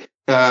 exactly.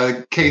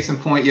 Case in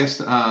point,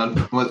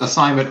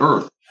 Assignment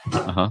Earth.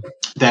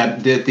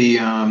 That did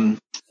the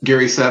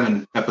Gary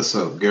 7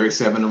 episode, Gary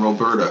 7 and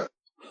Roberta.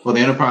 Well,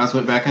 the Enterprise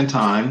went back in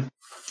time.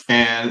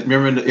 And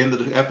remember, in the end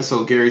of the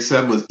episode, Gary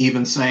 7 was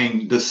even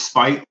saying,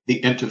 despite the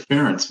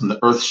interference from the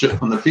Earth ship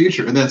from the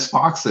future. And then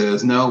Spock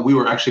says, no, we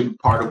were actually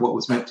part of what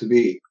was meant to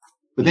be.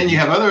 But then you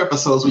have other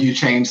episodes where you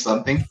change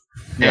something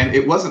and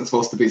it wasn't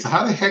supposed to be. So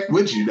how the heck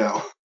would you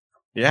know?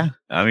 Yeah.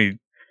 I mean,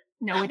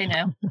 no way to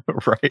know.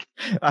 Right.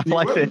 I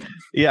like it.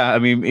 Yeah. I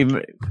mean,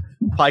 even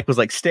Pike was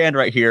like, stand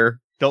right here.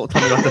 Don't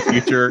tell me about the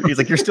future. He's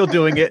like, you're still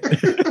doing it.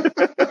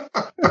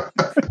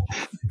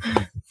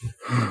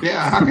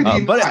 Yeah. How could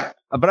he?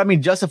 But I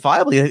mean,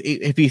 justifiably,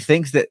 if he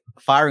thinks that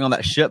firing on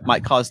that ship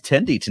might cause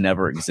Tendi to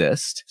never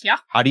exist,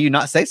 how do you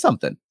not say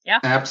something? Yeah,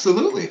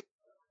 absolutely.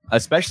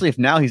 Especially if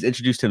now he's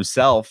introduced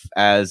himself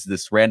as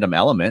this random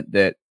element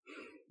that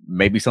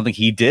maybe something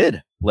he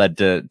did led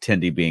to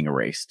Tendi being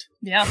erased.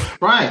 Yeah,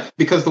 right.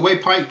 Because the way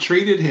Pike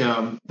treated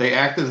him, they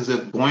acted as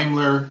if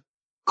Boimler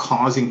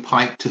causing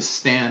Pike to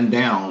stand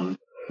down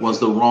was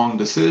the wrong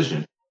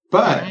decision.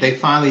 But they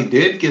finally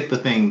did get the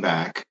thing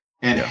back.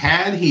 And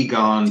had he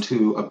gone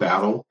to a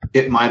battle,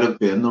 it might have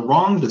been the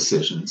wrong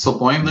decision. So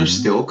Boimler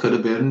still could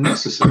have been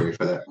necessary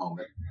for that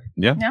moment.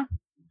 Yeah.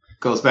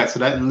 Goes back to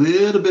that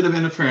little bit of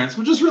interference,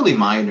 which is really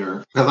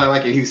minor. Because I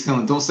like it. He's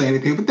telling, don't say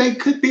anything, but they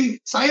could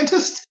be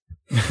scientists.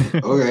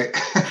 Okay.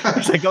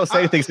 He's like, don't say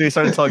anything. So he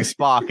started telling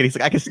Spock, and he's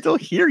like, I can still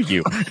hear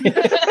you.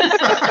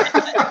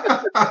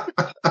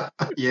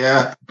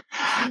 Yeah.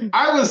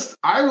 I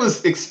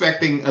was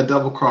expecting a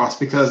double cross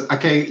because,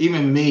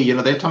 even me,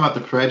 they're talking about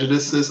the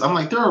prejudices. I'm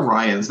like, they're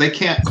Orions. They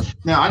can't.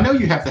 Now, I know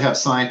you have to have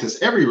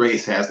scientists. Every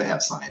race has to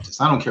have scientists.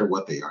 I don't care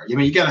what they are.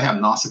 You got to have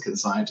Nausicaan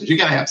scientists. You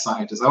got to have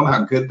scientists. I don't know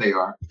how good they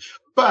are.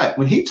 But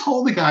when he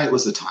told the guy it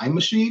was a time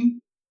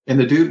machine and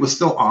the dude was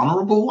still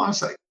honorable, I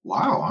was like,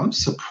 wow, I'm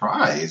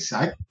surprised.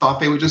 I thought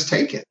they would just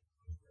take it.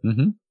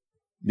 Mm-hmm.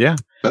 Yeah.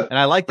 And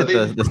I like that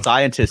the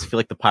scientists feel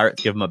like the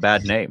pirates give them a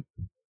bad name.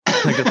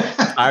 Like they're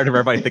tired of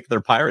everybody thinking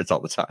they're pirates all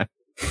the time.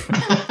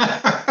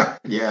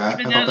 Yeah,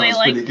 even though they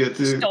pretty good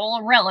too. Stole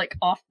a relic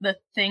off the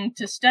thing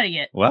to study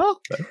it.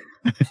 Well,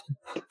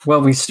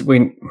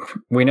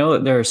 we know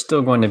that there are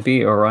still going to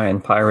be Orion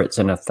pirates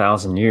in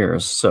 1,000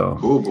 years. So,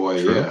 oh boy,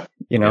 yeah.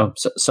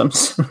 Some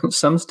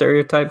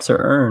stereotypes are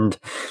earned.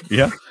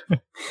 Yeah.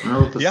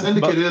 Well, the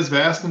syndicate is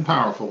vast and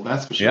powerful.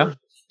 That's for sure.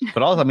 Yeah.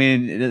 But also, I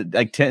mean,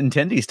 like in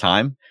Tendi's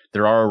time,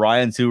 there are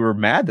Orions who are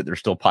mad that they're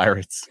still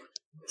pirates.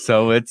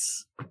 So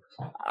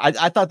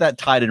I thought that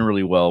tied in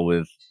really well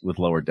with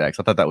Lower Decks.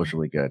 I thought that was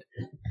really good.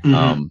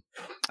 Mm-hmm.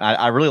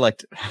 I really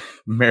liked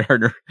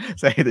Mariner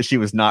saying that she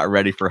was not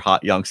ready for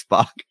hot young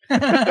Spock.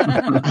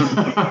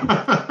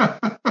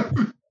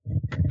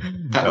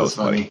 That was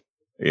funny.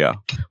 Yeah.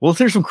 Well,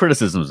 here's some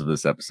criticisms of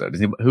this episode.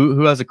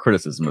 Who has a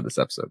criticism of this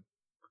episode?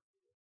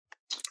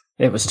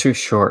 It was too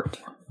short.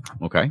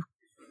 Okay.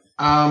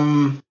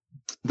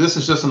 This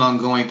is just an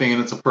ongoing thing,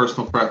 and it's a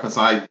personal preference.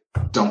 I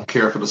don't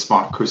care for the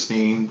Spock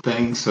Christine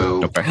thing,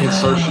 so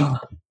insertion.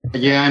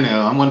 Yeah, I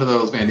know. I'm one of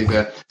those, Vandy.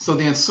 Beth. So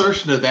the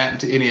insertion of that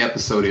into any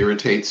episode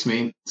irritates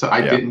me. So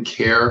I didn't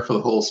care for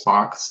the whole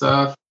Spock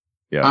stuff.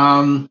 Yeah.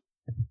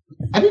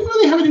 I didn't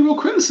really have any real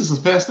criticisms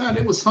past that.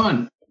 It was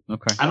fun.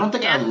 Okay. I don't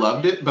think I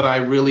loved it, but I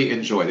really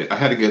enjoyed it. I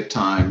had a good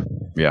time.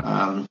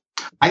 Yeah.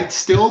 I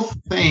still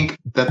think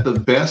that the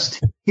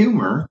best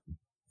humor.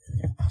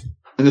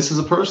 And this is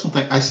a personal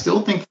thing. I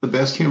still think the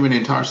best humor in the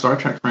entire Star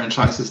Trek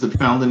franchise is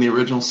found in the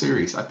original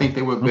series. I think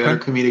they were better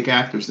comedic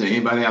actors than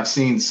anybody I've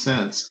seen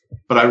since.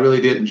 But I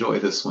really did enjoy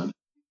this one.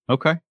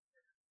 Okay.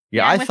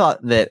 Yeah, I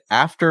thought that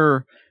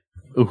after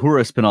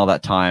Uhura spent all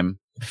that time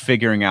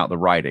figuring out the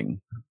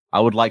writing, I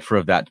would like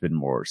for that to have been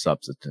more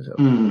substantive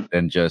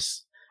than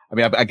just. I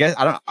mean, I guess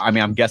I don't. I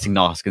mean, I'm guessing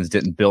Noskins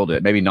didn't build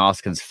it. Maybe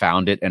Noskins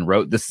found it and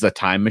wrote, "This is a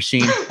time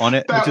machine" on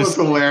it. That was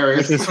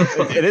hilarious.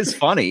 It is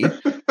funny,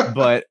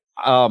 but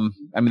I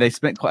mean, they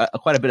spent quite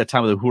a bit of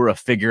time with Uhura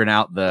figuring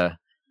out the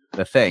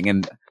thing,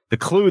 and the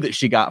clue that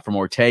she got from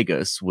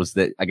Ortegas was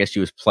that I guess she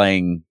was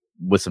playing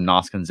with some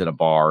Noskins at a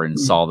bar and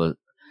saw the.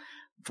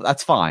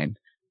 That's fine,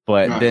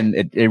 but then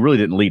it really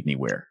didn't lead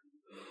anywhere.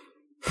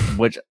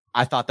 Which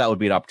I thought that would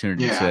be an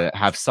opportunity to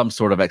have some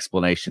sort of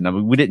explanation. I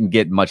mean, we didn't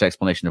get much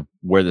explanation of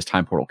where this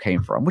time portal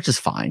came from, which is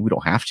fine. We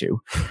don't have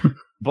to.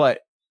 But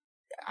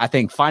I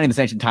think finding this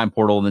ancient time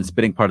portal and then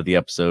spending part of the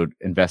episode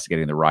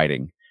investigating the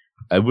writing,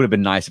 it would have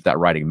been nice if that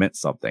writing meant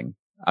something.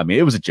 I mean,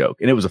 it was a joke,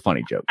 and it was a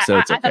funny joke. So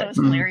it's okay. I thought it was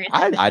hilarious.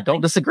 I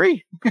don't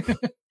disagree.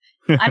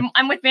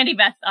 I'm with Vandy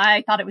Beth.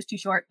 I thought it was too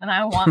short, and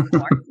I want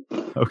more.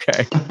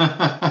 Okay.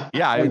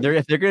 Yeah,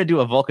 if they're going to do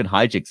a Vulcan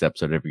hijinks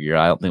episode every year,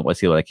 I don't think we'll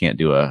see what I can't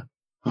do a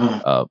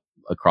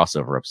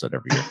crossover episode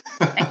every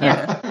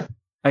year.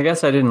 I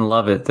guess I didn't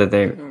love it that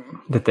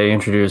they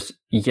introduced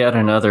yet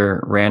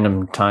another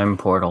random time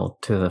portal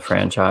to the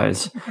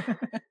franchise,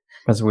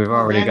 because we've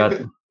already got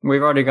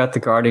the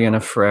Guardian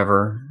of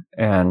Forever,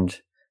 and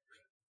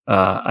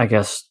I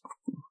guess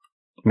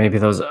maybe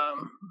those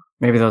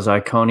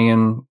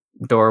Iconian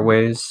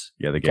doorways,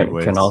 the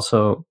gateways can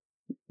also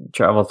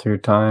travel through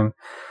time.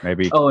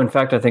 Maybe. Oh, in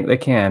fact, I think they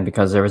can,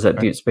 because there was that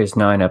Deep Space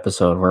Nine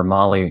episode where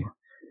Molly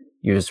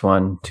used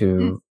one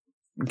to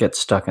get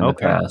stuck in the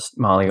past.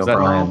 Molly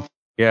O'Brien.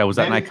 Was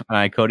that an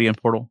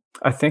Iconian portal?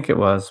 I think it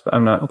was, but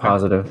I'm not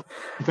positive.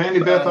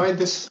 Vandy Beth,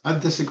 I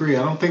disagree.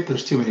 I don't think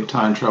there's too many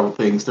time travel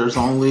things. There's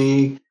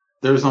only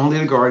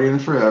the Guardian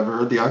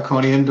Forever, the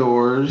Iconian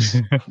doors,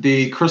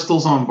 the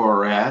crystals on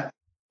Borat,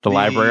 the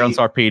library on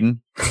Sarpedon.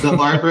 The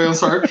library on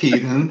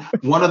Sarpedon.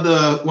 One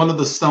of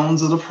the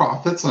stones of the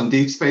prophets on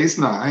Deep Space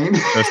Nine.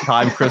 Those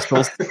time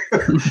crystals.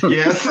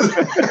 Yes.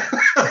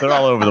 They're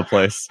all over the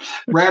place.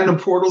 Random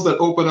portals that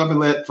open up and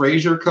let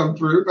Frasier come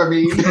through. I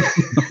mean.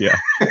 Yeah.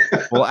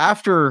 Well,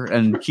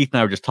 and Keith and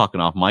I were just talking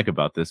off mic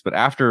about this, but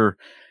after,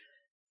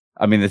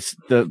 I mean, it's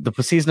the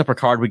season of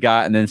Picard we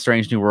got, and then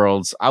Strange New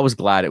Worlds, I was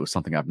glad it was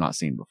something I've not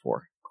seen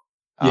before.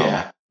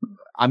 Yeah.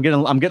 I'm getting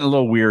a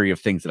little weary of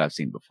things that I've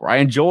seen before. I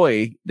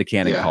enjoy the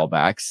canon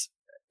callbacks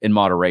in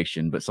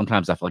moderation, but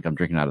sometimes I feel like I'm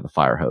drinking out of the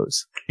fire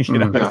hose. You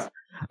know? Yeah.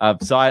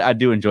 So I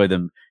do enjoy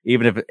them,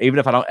 even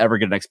if I don't ever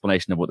get an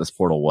explanation of what this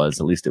portal was.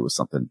 At least it was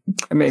something.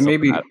 I mean,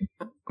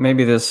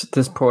 maybe this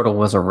portal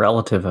was a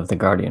relative of the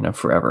Guardian of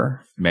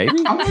Forever. Maybe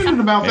I wondered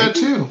about that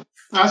too.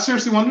 I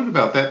seriously wondered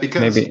about that,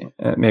 because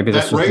maybe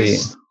this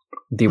was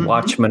the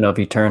Watchman of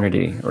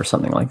Eternity or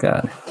something like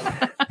that.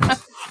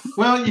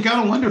 Well, you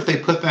got to wonder if they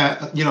put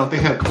that, they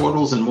had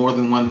portals in more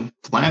than one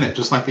planet,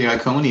 just like the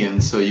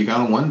Iconians. So you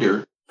got to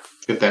wonder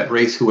if that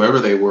race, whoever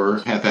they were,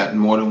 had that in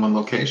more than one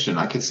location.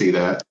 I could see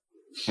that.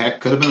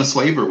 Heck, could have been a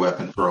slaver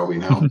weapon for all we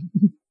know.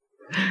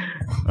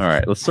 All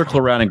right, let's circle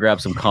around and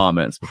grab some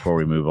comments before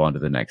we move on to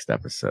the next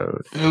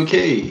episode.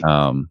 Okay.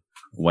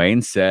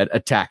 Wayne said,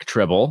 "Attack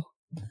Tribble,"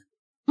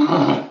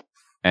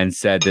 and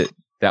said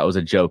that was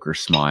a Joker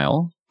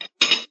smile.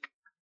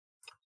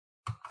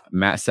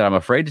 Matt said, "I'm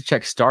afraid to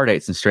check star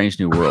dates in Strange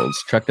New Worlds.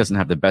 Trek doesn't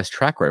have the best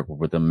track record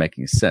with them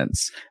making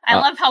sense." I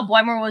love how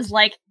Boimler was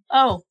like,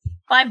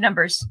 5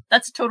 numbers.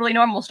 That's a totally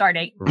normal star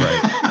date.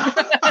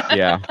 Right.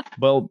 Yeah.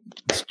 Well,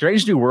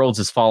 Strange New Worlds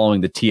is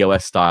following the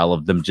TOS style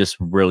of them just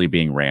really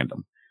being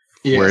random.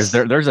 Yes. Whereas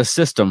there's a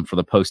system for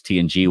the post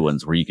TNG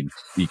ones where you can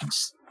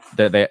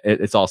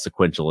it's all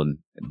sequential, and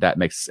that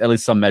makes at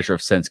least some measure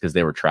of sense because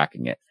they were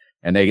tracking it,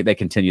 and they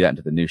continue that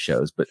into the new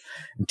shows. But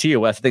in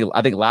TOS,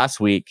 I think last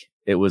week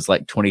it was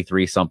like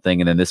 23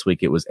 something, and then this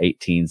week it was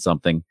 18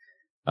 something,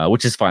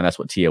 which is fine. That's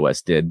what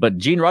TOS did. But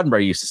Gene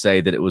Roddenberry used to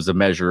say that it was a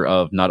measure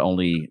of not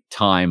only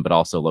time but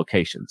also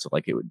location. So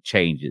like it would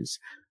changes,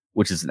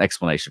 which is an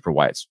explanation for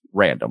why it's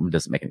random. It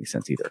doesn't make any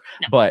sense either.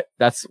 No. But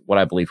that's what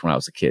I believed when I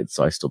was a kid,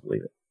 so I still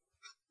believe it.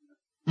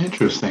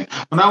 Interesting.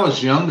 When I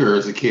was younger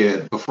as a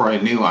kid, before I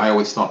knew, I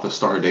always thought the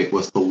star date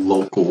was the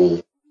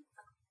local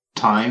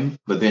time,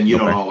 but then you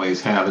don't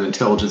always have an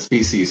intelligent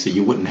species, so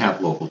you wouldn't have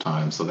local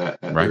time. So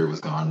that theory was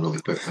gone really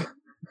quickly.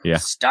 Yeah.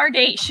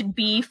 Stardate should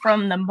be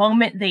from the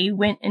moment they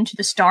went into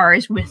the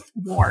stars with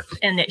warp,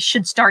 and it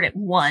should start at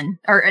 1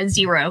 or at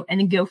 0 and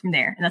then go from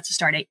there. And that's a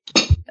stardate.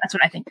 That's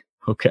what I think.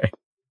 Okay.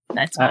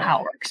 That's not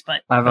how it works,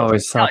 but I've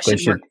always thought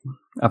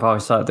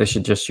they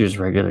should just use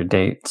regular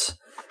dates.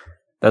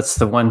 That's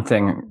the one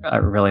thing I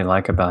really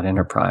like about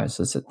Enterprise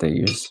is that they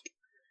use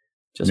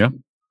just. Yeah.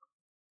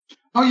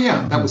 Oh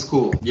yeah, that was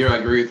cool. Yeah, I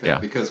agree with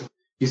that because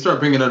you start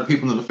bringing other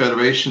people into the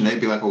Federation,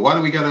 they'd be like, "Well,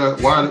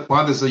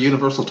 why does the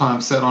universal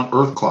time set on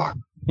Earth clock?"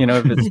 You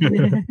know,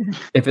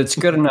 if it's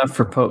good enough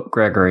for Pope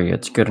Gregory,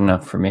 it's good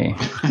enough for me.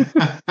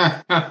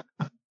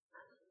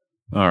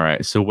 All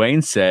right. So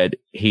Wayne said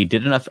he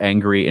did enough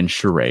angry in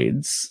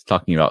charades,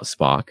 talking about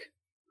Spock.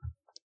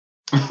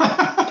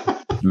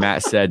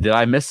 Matt said, "Did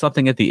I miss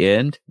something at the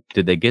end?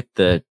 Did they get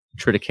the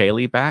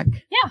triticale back?"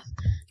 Yeah,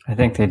 I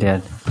think they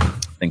did.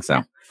 I think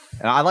so.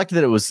 And I liked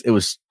that it was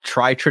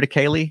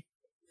tri-triticale,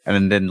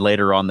 and then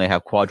later on they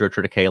have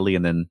quadro-triticale,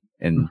 and then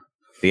in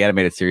the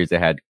animated series they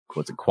had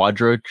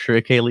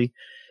quadro-triticale?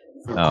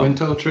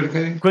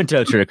 Quinto-triticale?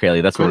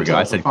 Quinto-triticale. That's where we go.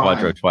 I said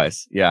quadro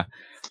twice. Yeah.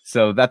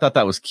 So I thought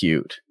that was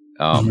cute.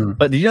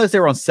 But did you notice they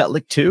were on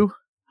Setlic 2?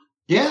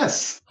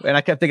 Yes. And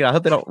I kept thinking, I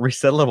hope they don't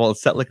resettle them on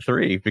Setlic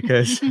 3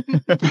 because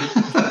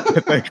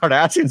the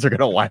Cardassians are going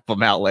to wipe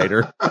them out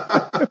later.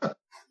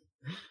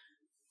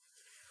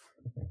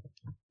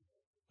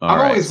 All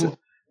right.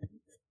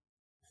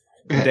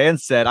 Dan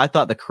said, I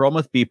thought the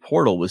Chromoth B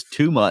portal was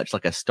too much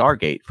like a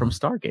Stargate from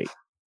Stargate.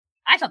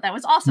 I thought that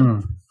was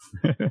awesome.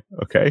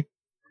 Okay.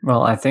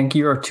 Well, I think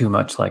you're too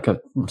much like a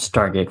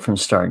Stargate from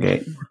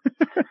Stargate.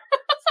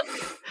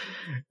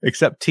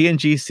 Except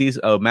TNG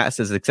season. Oh, Matt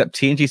says, except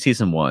TNG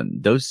season 1,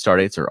 those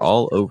stardates are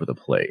all over the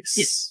place.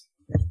 Yes.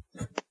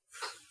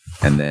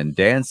 And then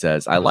Dan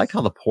says, I like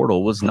how the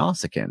portal was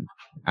Nausicaan.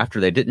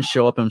 After they didn't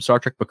show up in Star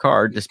Trek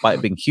Picard,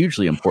 despite being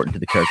hugely important to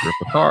the character of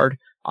Picard,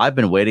 I've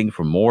been waiting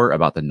for more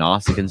about the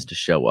Nausicaans to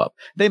show up.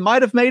 They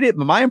might have made it,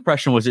 but my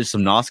impression was just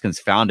some Nausicaans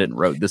found it and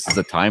wrote, "This is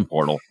a time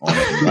portal" on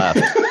it and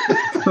left.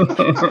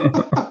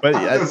 But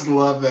I just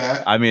love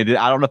that. I mean,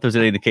 I don't know if there's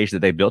any indication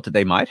that they built it.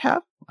 They might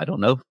have. I don't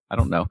know.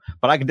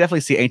 But I can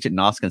definitely see ancient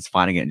Nausicaans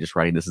finding it and just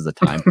writing, "This is a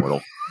time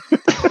portal,"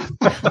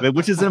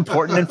 which is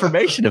important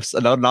information if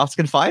no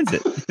Nausicaan finds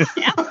it.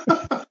 Yeah.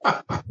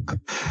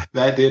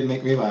 That did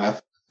make me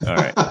laugh.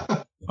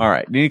 All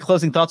right. Any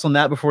closing thoughts on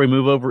that before we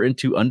move over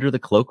into Under the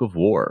Cloak of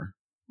War?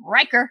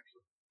 Riker.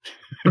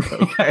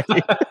 Okay.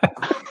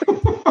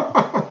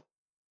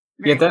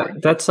 Yeah,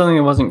 that's something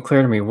that wasn't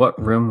clear to me.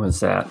 What room was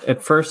that?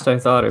 At first, I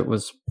thought it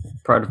was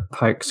part of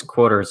Pike's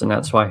quarters, and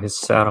that's why his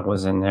saddle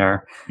was in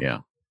there. Yeah.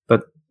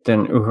 But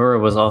then Uhura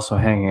was also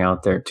hanging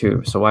out there,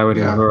 too. So why would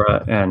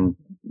Uhura and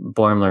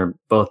Boimler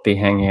both be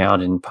hanging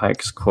out in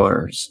Pike's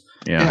quarters?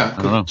 Yeah,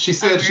 I don't know. She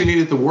said she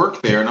needed to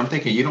work there, and I'm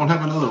thinking, you don't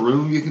have another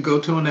room you could go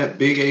to in that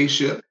big A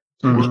ship?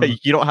 Mm-hmm.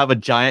 You don't have a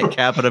giant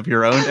cabin of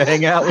your own to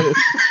hang out with?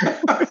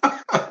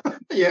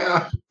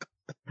 Yeah.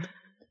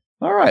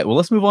 All right, well,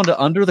 let's move on to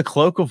Under the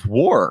Cloak of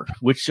War,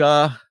 which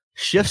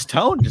shifts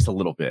tone just a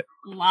little bit.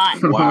 A lot.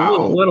 Wow.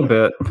 A little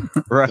bit.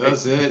 Right.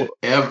 Does it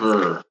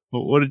ever?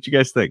 What did you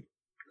guys think?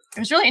 It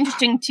was really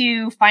interesting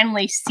to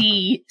finally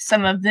see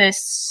some of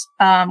this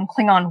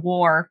Klingon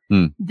war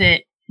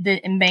that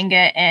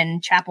Mbenga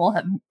and Chapel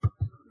have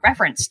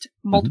referenced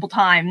multiple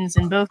times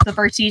in both the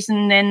first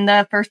season and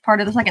the first part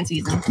of the second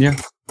season. Yeah.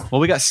 Well,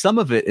 we got some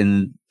of it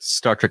in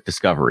Star Trek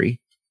Discovery,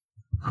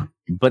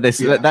 but they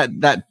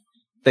that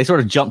they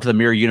sort of jumped to the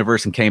mirror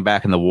universe and came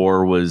back, and the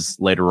war was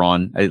later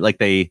on. I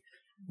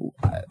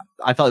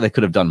felt like they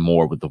could have done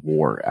more with the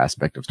war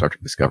aspect of Star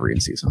Trek Discovery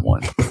in season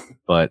 1,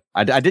 but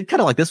I did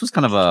kind of like this was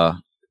kind of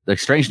the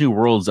Strange New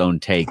World's own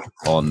take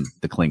on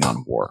the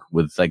Klingon War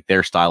with like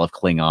their style of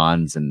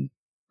Klingons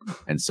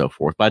and so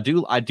forth. But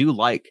I do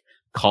like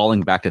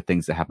calling back to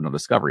things that happened on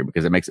Discovery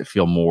because it makes it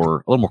feel a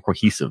little more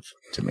cohesive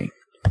to me.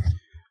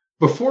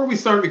 Before we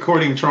started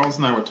recording, Charles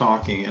and I were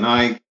talking, and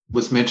I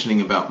was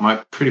mentioning about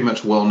my pretty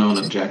much well-known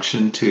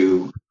objection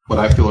to what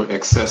I feel are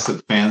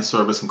excessive fan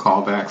service and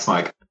callbacks,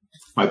 like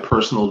my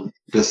personal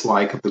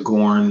dislike of the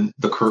Gorn,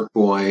 the Kirk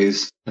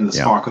boys, and the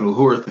Spock and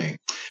Uhura thing.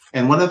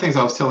 And one of the things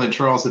I was telling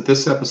Charles that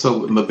this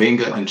episode with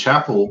Mbenga and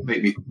Chapel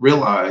made me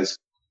realize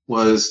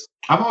was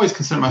I've always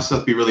considered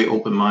myself to be really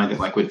open-minded,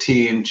 like with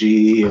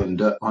TNG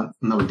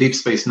and Deep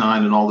Space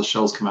Nine and all the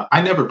shows come out.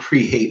 I never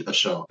pre-hate a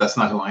show. That's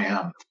not who I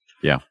am.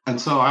 Yeah. And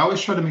so I always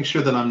try to make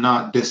sure that I'm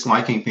not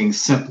disliking things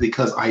simply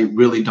because I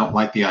really don't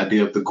like the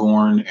idea of the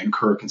Gorn and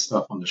Kirk and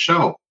stuff on the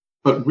show.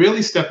 But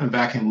really stepping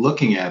back and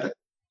looking at it,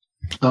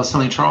 I was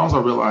telling Charles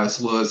I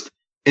realized was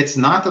it's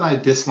not that I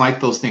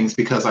dislike those things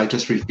because I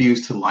just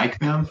refuse to like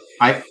them.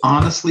 I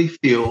honestly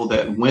feel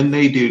that when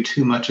they do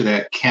too much of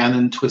that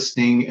canon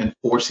twisting and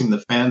forcing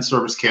the fan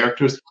service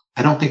characters,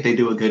 I don't think they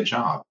do a good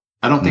job.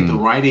 I don't think the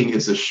writing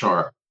is as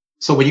sharp.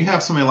 So when you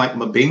have somebody like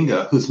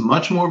Mbenga, who's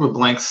much more of a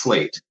blank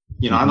slate,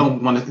 I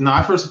don't want to. Now,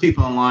 I've heard some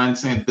people online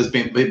saying that this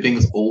Mbenga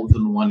is older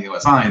than the one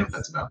US. I know what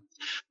that's about.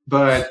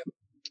 But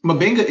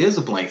Mbenga is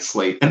a blank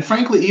slate. And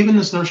frankly, even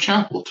as Nurse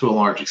Chapel to a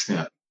large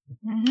extent.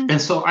 Mm-hmm. And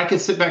so I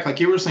could sit back, like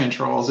you were saying,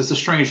 Charles, it's a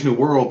strange new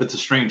world, but it's a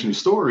strange new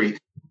story.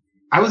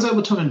 I was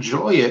able to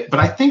enjoy it, but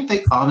I think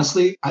I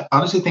honestly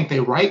think they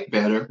write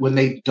better when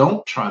they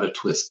don't try to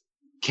twist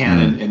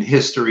canon and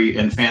history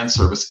and fan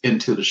service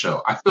into the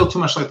show. I feel too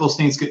much like those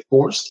things get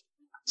forced.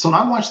 So when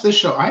I watched this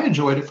show, I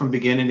enjoyed it from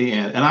beginning to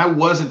end. And I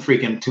wasn't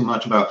freaking too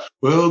much about,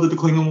 well, did the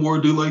Klingon War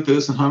do like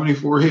this? And how many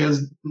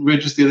foreheads,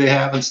 ridges do they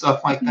have and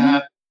stuff like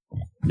that?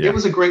 Yeah. It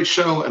was a great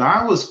show. And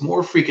I was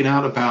more freaking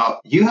out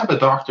about, you have a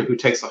doctor who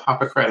takes a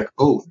Hippocratic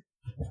oath,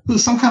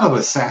 who's some kind of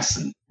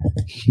assassin,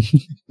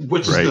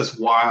 which is just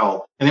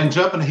wild. And then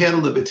jumping ahead a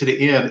little bit to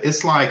the end,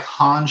 it's like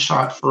Han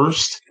shot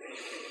first.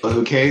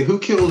 Okay, who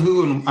killed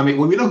who? And, I mean,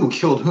 well, we know who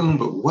killed whom,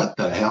 but what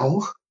the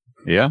hell?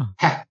 Yeah.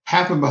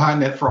 Happened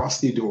behind that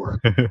frosty door.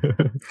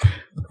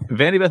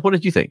 Vandy, Beth, what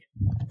did you think?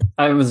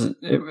 It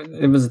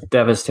was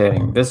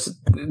devastating. This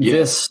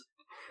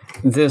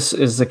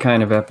is the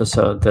kind of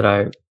episode that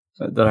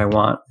I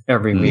want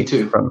every week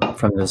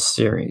from this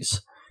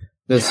series.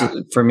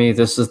 For me,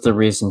 this is the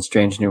reason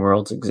Strange New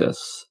Worlds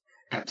exists.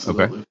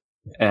 Absolutely. Okay.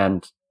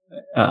 And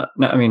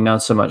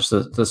not so much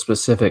the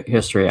specific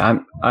history.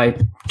 I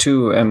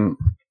too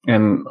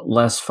am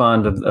less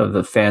fond of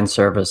the fan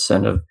service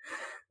and of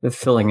the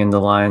filling in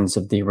the lines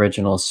of the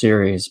original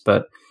series,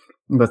 but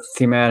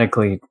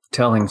thematically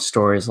telling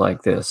stories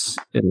like this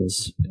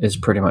is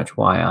pretty much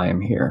why I am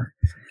here.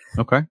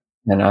 Okay.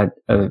 And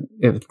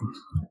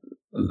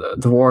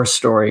the war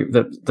story,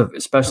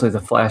 especially the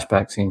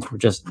flashback scenes, were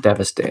just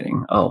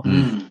devastating. We'll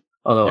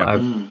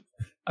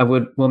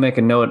make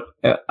a note.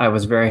 I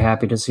was very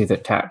happy to see the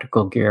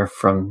tactical gear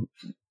from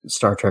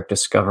Star Trek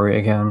Discovery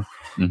again.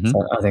 Mm-hmm.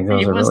 So I think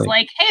those it are was really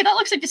like, hey, that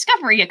looks like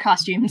Discovery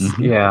costumes.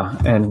 Mm-hmm. Yeah,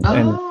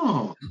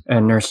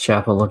 and Nurse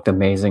Chapel looked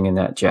amazing in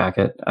that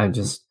jacket. I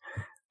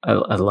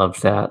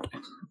loved that.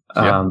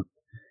 Yeah.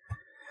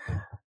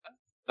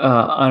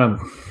 On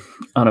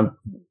a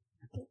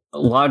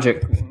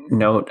logic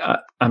note,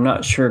 I'm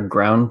not sure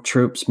ground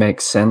troops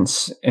make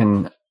sense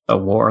in a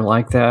war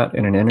like that,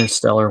 in an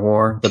interstellar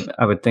war.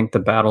 I would think the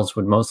battles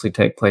would mostly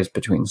take place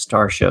between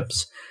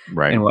starships,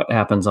 right? And what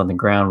happens on the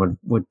ground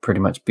would pretty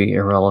much be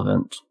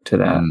irrelevant to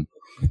that.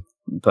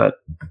 But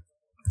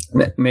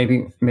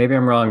maybe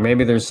I'm wrong.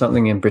 Maybe there's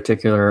something in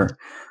particular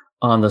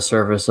on the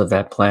surface of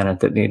that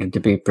planet that needed to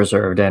be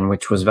preserved and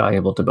which was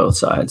valuable to both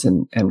sides,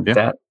 and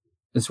that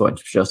is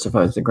what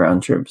justifies the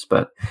ground troops.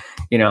 But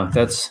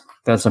that's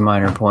a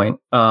minor point.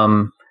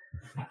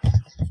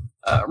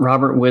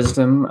 Robert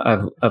Wisdom,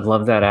 I've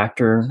loved that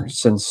actor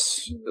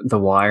since The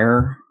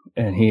Wire,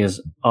 and he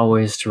is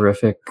always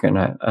terrific, and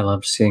I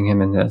loved seeing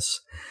him in this.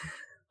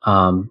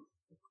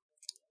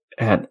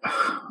 At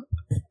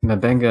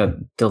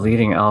Mabenga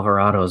deleting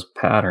Alvarado's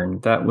pattern,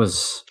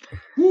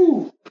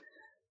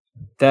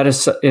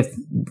 if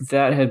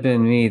that had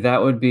been me,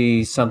 that would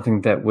be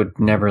something that would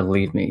never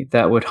leave me.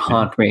 That would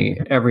haunt me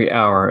every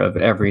hour of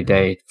every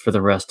day for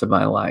the rest of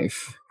my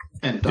life.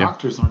 And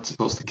doctors aren't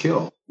supposed to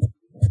kill.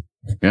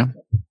 Yeah.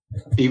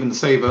 Even to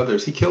save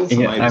others. He killed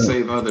somebody to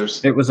save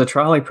others. It was a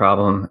trolley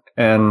problem.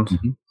 And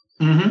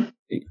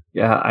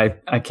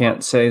I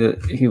can't say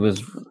that he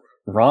was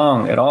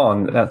wrong at all.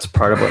 And that's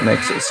part of what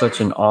makes it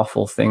such an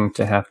awful thing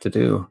to have to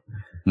do.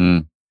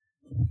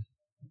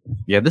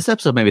 Yeah, this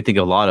episode made me think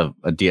of a lot of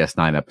a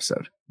DS9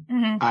 episode.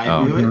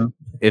 I knew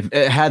it.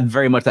 It had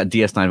very much that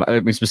DS9. I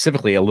mean,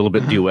 specifically a little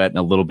bit Duet and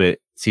a little bit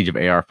Siege of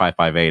AR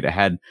 558. It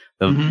had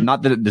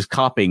not that it was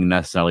copying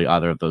necessarily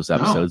either of those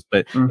episodes,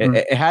 but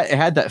it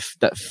had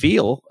that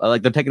feel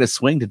like they're taking a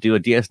swing to do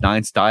a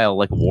DS9 style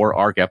like war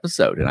arc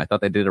episode, and I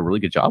thought they did a really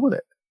good job with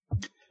it.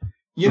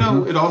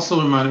 It also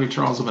reminded me,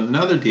 Charles, of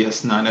another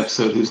DS9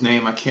 episode whose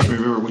name I can't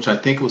remember, which I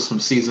think was from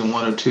season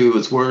 1 or 2.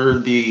 It's where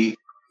the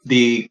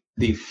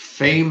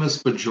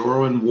famous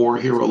Bajoran war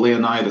hero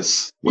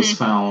Leonidas was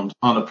found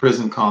on a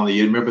prison colony.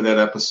 You remember that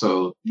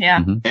episode?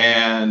 Yeah.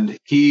 And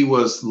he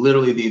was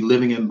literally the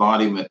living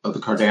embodiment of the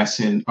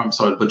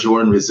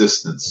Bajoran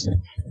resistance.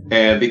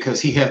 And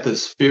because he had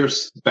this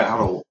fierce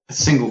battle,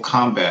 single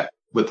combat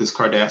with this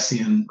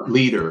Cardassian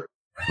leader.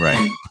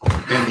 Right.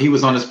 And he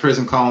was on his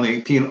prison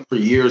colony for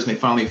years, and they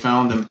finally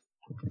found him.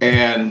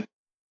 And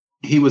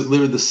he was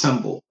literally the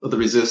symbol of the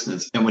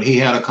resistance. And when he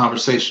had a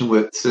conversation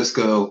with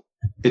Cisco,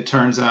 it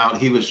turns out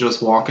he was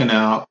just walking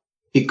out.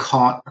 He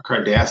caught a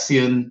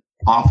Cardassian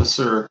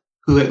officer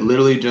who had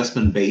literally just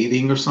been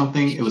bathing or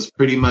something. It was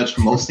pretty much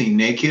mostly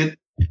naked.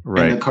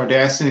 Right. And the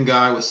Cardassian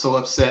guy was so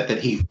upset that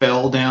he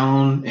fell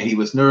down and he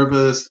was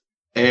nervous,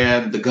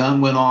 and the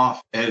gun went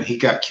off and he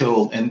got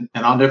killed. And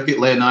I'll never forget,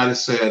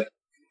 Leonidas said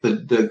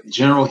the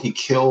general he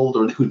killed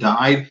or who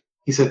died,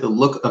 he said the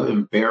look of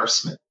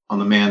embarrassment on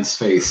the man's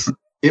face.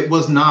 It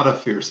was not a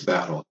fierce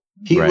battle.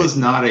 He was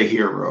not a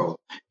hero.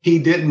 He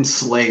didn't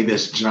slay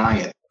this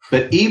giant.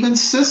 But even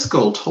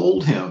Cisco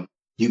told him,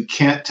 you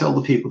can't tell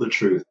the people the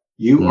truth.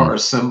 You are a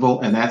symbol,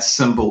 and that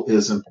symbol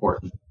is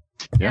important.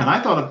 Yeah. And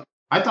I thought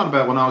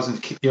about when I was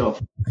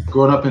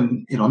growing up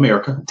in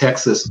America,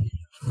 Texas.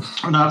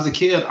 When I was a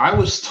kid, I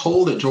was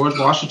told that George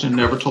Washington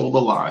never told a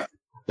lie.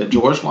 That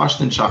George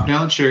Washington chopped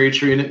down a cherry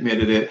tree and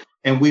admitted it.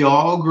 And we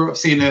all grew up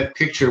seeing that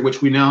picture,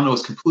 which we now know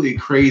is completely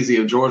crazy,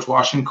 of George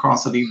Washington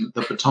crossing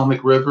the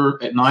Potomac River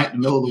at night in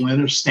the middle of the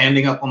winter,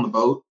 standing up on the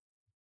boat.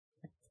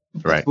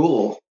 Right.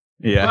 Cool.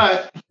 Yeah.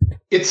 But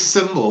it's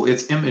symbol,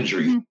 it's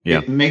imagery. Yeah.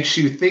 It makes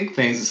you think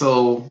things.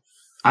 So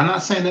I'm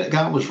not saying that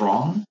guy was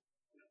wrong,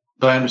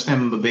 but I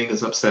understand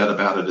Mabenga's upset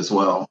about it as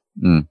well.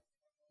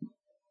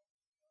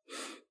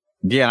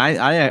 Yeah,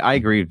 I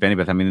agree with Vandy,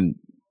 Beth. I mean,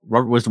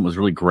 Robert Wisdom was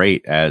really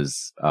great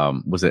as,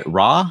 was it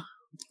Ra?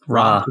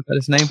 Ra. Is that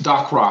his name?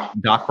 Doc Ra.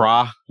 Doc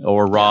Ra,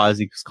 or Ra as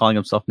he's calling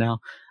himself now.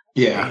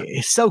 Yeah.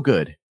 He's so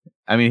good.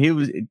 I mean, he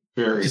was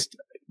just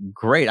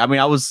great. I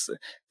mean, I was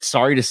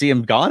sorry to see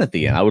him gone at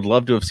the end. I would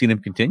love to have seen him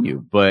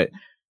continue. But,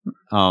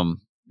 and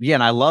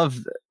I love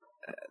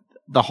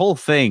the whole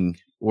thing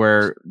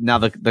where now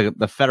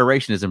the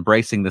Federation is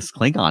embracing this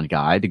Klingon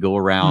guy to go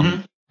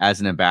around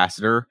as an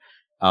ambassador.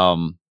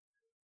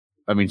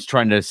 I mean,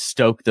 trying to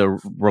stoke the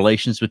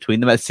relations between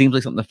them. That seems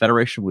like something the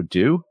Federation would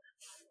do.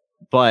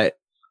 But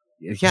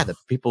yeah, the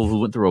people who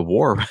went through a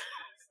war,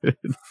 like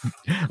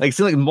it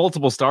seemed like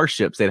multiple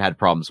starships, they'd had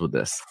problems with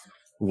this.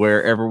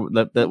 Wherever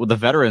the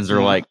veterans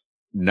are like,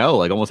 no,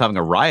 like almost having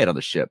a riot on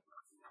the ship.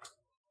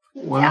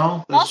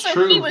 Well, that's also,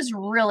 true. He was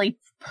really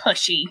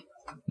pushy.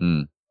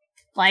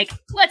 Like,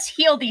 let's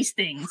heal these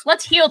things.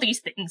 Let's heal these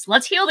things.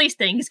 Let's heal these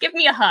things. Give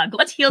me a hug.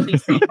 Let's heal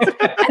these things.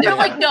 And they're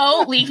like,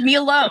 no, leave me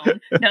alone.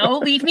 No,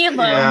 leave me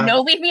alone. Yeah.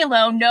 No, leave me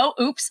alone. No,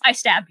 oops, I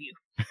stab you.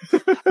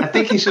 I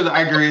think he should.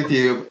 I agree with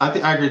you. I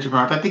agree with you,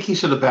 Mark. I think he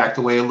should have backed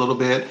away a little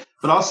bit.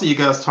 But also, you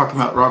guys talking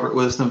about Robert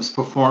Wisdom's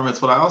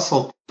performance. What I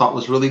also thought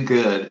was really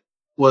good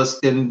was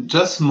in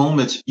just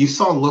moments, you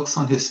saw looks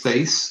on his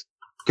face.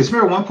 Because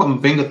remember, at one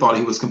point, Mbenga thought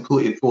he was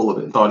completely full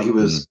of it. Thought he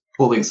was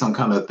pulling some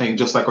kind of thing,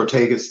 just like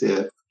Ortegas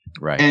did.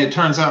 Right. And it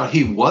turns out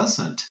he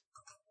wasn't.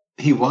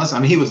 He was. I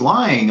mean, he was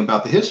lying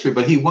about the history,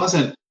 but he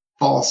wasn't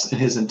false in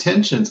his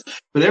intentions.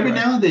 But every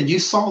now and then, you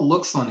saw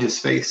looks on his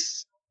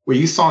face where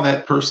you saw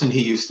that person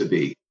he used to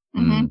be.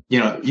 Mm-hmm. You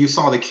know, you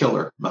saw the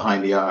killer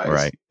behind the eyes.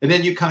 Right. And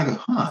then you kind of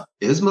go, huh,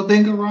 is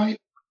Mbenga right?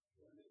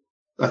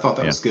 I thought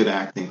that was good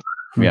acting.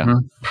 Yeah.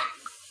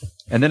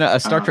 And then a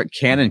Star Trek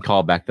canon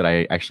callback that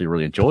I actually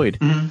really enjoyed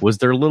was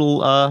their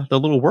little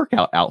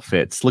workout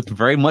outfits. Looked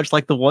very much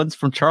like the ones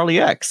from Charlie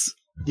X.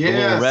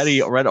 Yeah,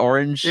 red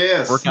orange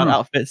workout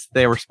outfits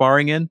they were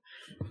sparring in.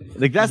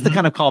 Like that's the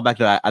kind of callback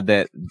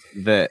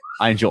that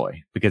I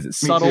enjoy because it's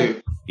subtle.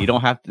 Too. They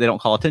don't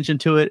call attention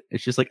to it.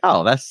 It's just like,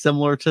 oh, that's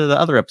similar to the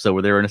other episode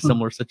where they were in a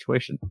similar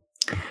situation.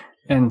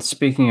 And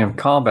speaking of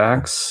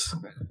callbacks,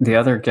 the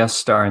other guest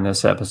star in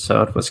this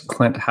episode was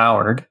Clint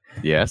Howard.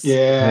 Yes.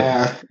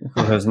 Yeah.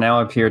 Who has now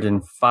appeared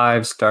in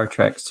 5 Star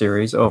Trek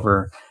series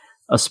over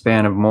a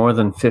span of more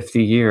than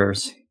 50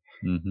 years.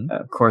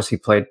 Of course, he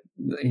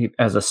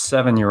as a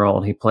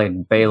 7-year-old, he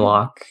played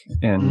Baylock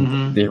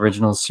in the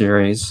original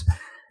series.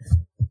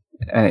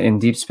 In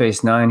Deep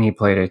Space Nine, he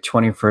played a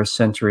 21st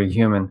century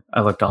human.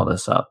 I looked all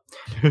this up.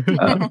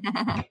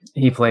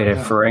 He played a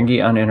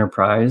Ferengi on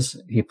Enterprise.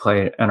 He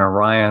played an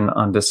Orion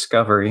on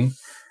Discovery,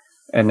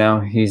 and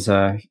now he's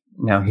a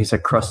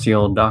crusty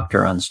old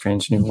doctor on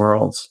Strange New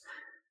Worlds.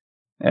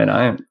 And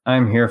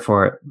I'm here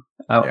for it.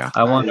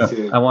 I want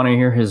to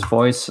hear his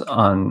voice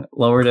on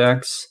Lower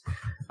Decks.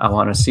 I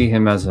want to see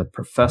him as a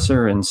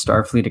professor in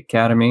Starfleet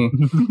Academy.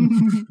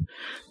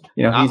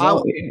 You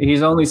know,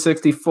 he's only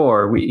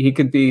 64. He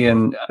could be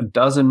in a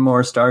dozen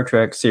more Star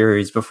Trek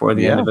series before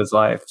the end of his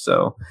life.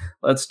 So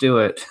let's do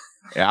it.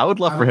 Yeah, I would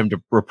love for him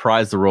to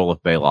reprise the role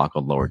of Baylock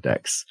on Lower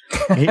Decks.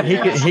 He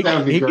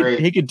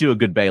could do a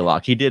good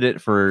Baylock. He did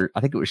it for,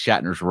 I think it was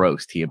Shatner's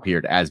Roast. He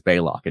appeared as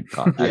Baylock in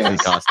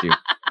costume.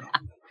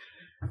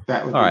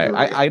 That would All right,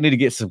 great. I need to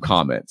get some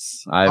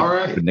comments.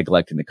 I've been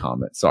neglecting the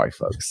comments. Sorry,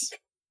 folks.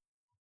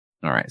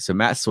 All right, so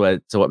Matt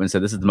Whitman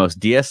said this is the most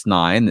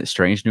DS9 that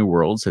Strange New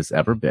Worlds has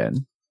ever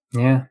been.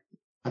 Yeah.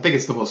 I think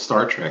it's the most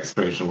Star Trek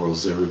Strange New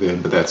Worlds has ever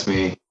been, but that's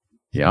me.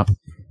 Yeah.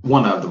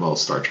 One of the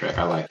most Star Trek.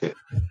 I liked it.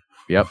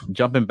 Yep.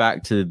 Jumping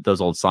back to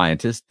those old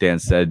scientists, Dan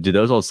said, do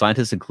those old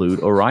scientists include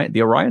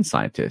the Orion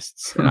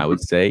scientists? And I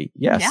would say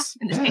yes.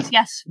 Yeah, in this case,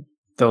 yes.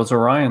 Those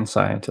Orion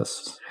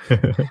scientists.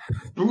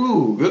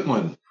 Ooh, good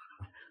one.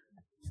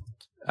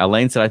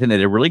 Elaine said, I think they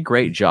did a really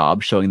great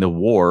job showing the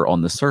war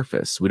on the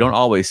surface. We don't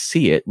always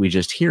see it. We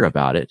just hear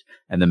about it.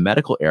 And the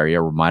medical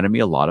area reminded me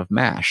a lot of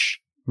MASH.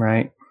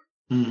 Right.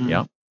 Mm-hmm.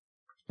 Yep.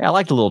 Yeah, I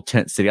liked the little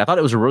tent city. I thought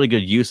it was a really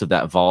good use of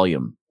that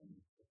volume.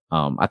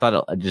 I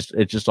thought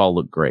it just all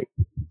looked great.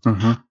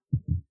 Mm-hmm.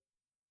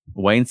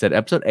 Wayne said,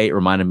 episode 8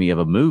 reminded me of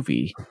a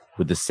movie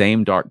with the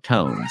same dark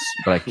tones,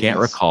 but I can't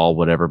recall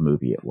whatever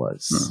movie it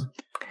was.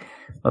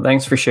 Well,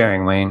 thanks for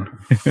sharing, Wayne.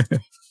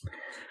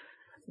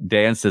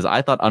 Dan says,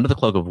 I thought Under the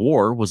Cloak of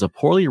War was a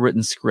poorly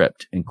written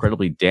script,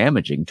 incredibly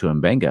damaging to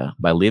Mbenga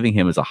by leaving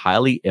him as a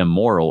highly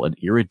immoral and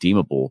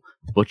irredeemable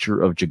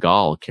Butcher of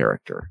Jagal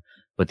character.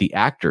 But the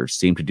actors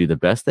seemed to do the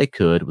best they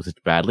could with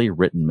such badly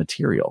written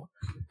material.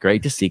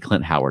 Great to see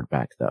Clint Howard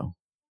back, though.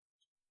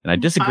 And I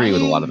disagree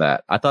with a lot of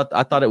that. I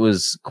thought it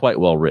was quite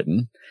well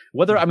written.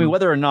 Whether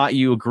or not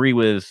you agree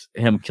with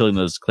him killing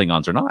those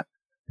Klingons or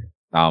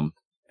not.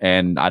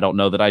 And I don't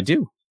know that I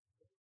do.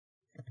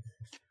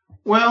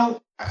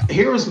 Well,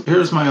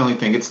 here's my only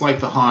thing. It's like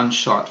the Han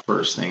shot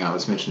first thing I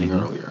was mentioning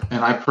earlier.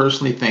 And I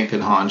personally think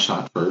that Han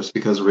shot first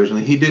because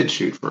originally he did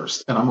shoot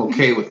first. And I'm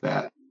okay with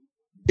that.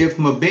 If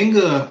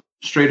Mbenga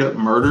straight up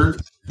murdered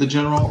the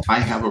general, I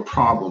have a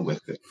problem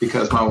with it.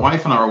 Because my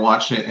wife and I were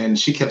watching it and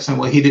she kept saying,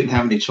 well, he didn't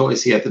have any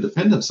choice. He had to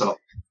defend himself.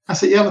 I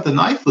said, yeah, but the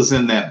knife was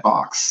in that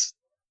box.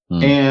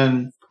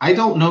 And I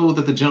don't know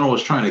that the general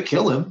was trying to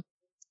kill him.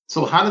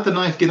 So how did the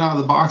knife get out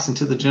of the box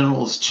into the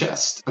general's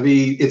chest? I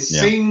mean, it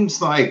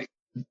seems like,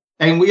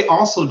 and we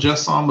also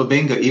just saw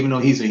Mbenga, even though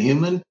he's a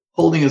human,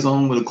 holding his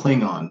own with a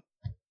Klingon.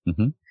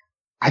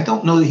 I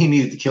don't know that he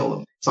needed to kill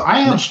him. So I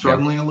am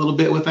struggling a little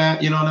bit with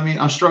that. You know what I mean?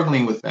 I'm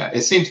struggling with that.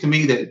 It seems to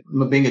me that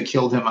Mbenga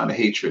killed him out of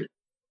hatred.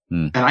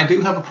 And I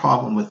do have a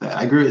problem with that.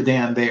 I agree with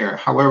Dan there.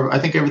 However, I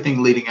think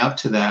everything leading up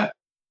to that,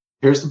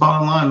 here's the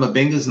bottom line.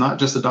 Mbenga is not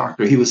just a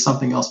doctor. He was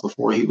something else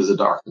before he was a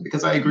doctor.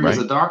 Because I agree, as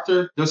a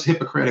doctor, there's a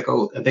Hippocratic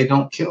oath that they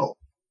don't kill.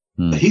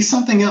 But he's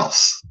something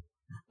else.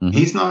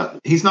 He's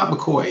not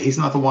McCoy. He's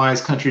not the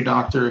wise country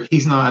doctor.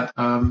 He's not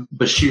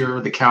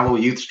Bashir, the callow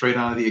youth straight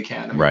out of the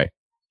academy. Right.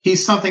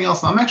 He's something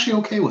else. I'm actually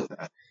okay with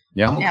that.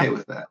 Yeah. I'm okay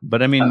with that.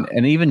 But I mean,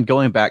 and even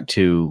going back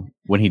to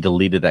when he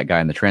deleted that guy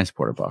in the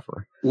transporter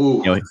buffer,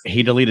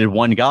 he deleted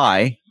one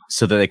guy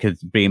so that they could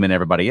beam in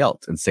everybody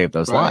else and save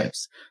those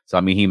lives. So,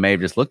 I mean, he may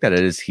have just looked at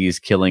it as he's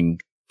killing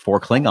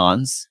 4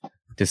 Klingons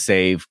to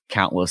save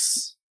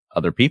countless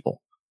other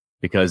people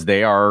because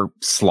they are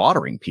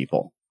slaughtering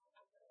people.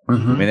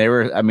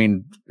 I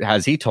mean,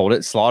 as he told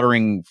it,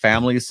 slaughtering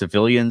families,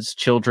 civilians,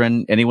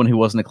 children, anyone who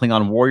wasn't a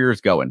Klingon warrior is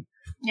going.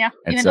 Yeah,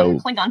 and even so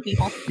Klingon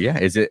people. Yeah,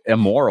 is it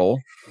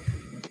immoral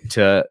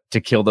to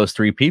kill those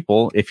 3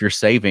 people if you're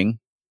saving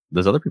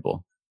those other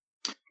people?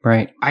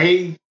 Right.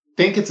 I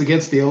think it's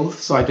against the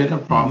oath, so I didn't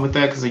have a problem with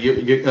that because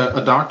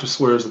a doctor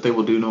swears that they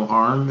will do no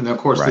harm, and of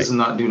course this is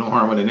not do no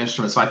harm with an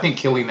instrument. So I think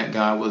killing that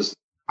guy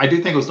I do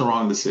think it was the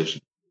wrong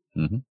decision.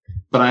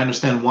 But I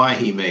understand why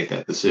he made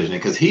that decision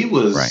because he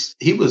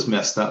was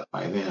messed up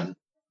by then.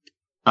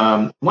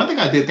 One thing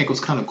I did think was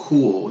kind of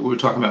cool. We were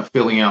talking about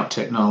filling out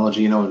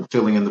technology, and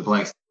filling in the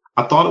blanks.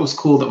 I thought it was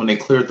cool that when they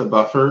cleared the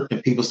buffer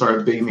and people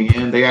started beaming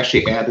in, they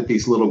actually added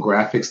these little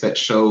graphics that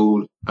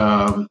showed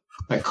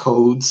like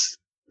codes.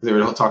 They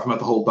were talking about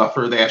the whole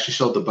buffer. They actually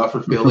showed the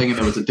buffer filling, and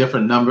there was a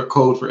different number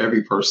code for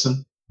every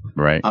person.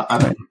 Right.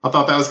 I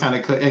thought that was kind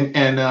of cool.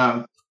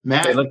 And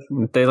Matt,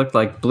 they look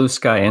like blue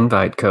sky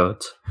invite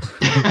codes.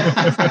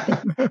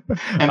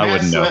 And I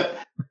wouldn't know.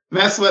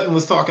 Matt Sletton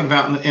was talking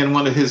about in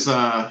one of his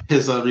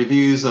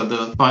reviews of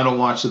the final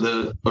watch of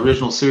the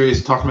original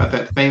series, talking about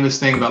that famous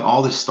thing about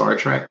all this Star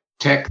Trek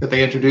tech that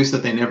they introduced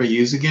that they never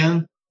use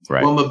again.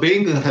 Right. Well,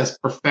 Mbenga has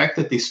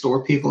perfected the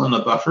store people in the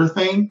buffer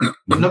thing,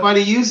 but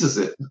nobody uses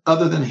it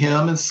other than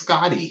him and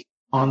Scotty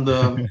on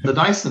the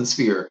Dyson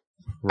Sphere.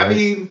 Right. I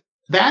mean,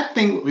 that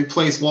thing would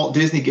replace Walt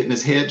Disney getting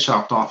his head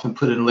chopped off and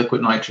put in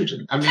liquid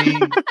nitrogen. I mean,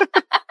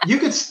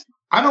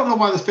 I don't know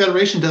why the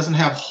Federation doesn't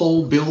have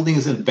whole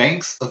buildings and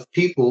banks of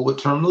people with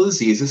terminal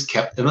diseases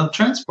kept in a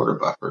transporter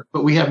buffer,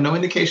 but we have no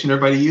indication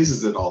everybody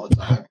uses it all the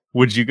time.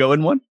 Would you go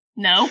in one?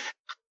 No.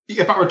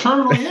 If I were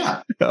terminal,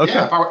 yeah. Okay.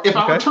 Yeah, if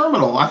I were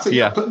terminal, I'd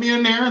say, put me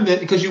in there, and then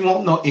because you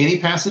won't know any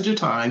passage of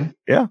time.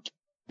 Yeah.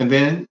 And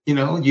then,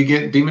 you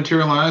get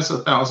dematerialized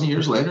 1,000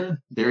 years later.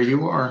 There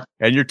you are.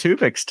 And you're too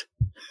fixed.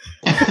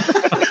 That's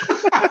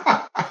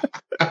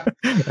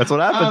what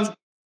happens.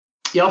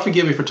 Y'all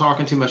forgive me for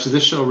talking too much.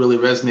 This show really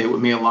resonated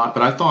with me a lot.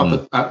 But I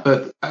thought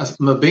but as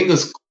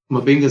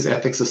Mbenga's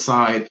ethics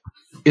aside,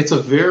 it's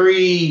a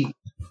very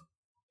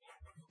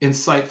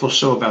insightful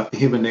show about the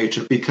human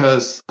nature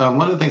because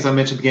one of the things I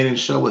mentioned at the beginning of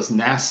the show was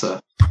NASA.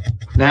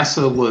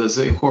 NASA was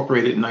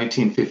incorporated in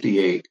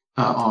 1958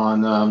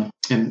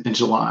 in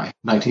July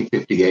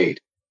 1958.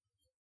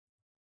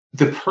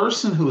 The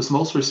person who was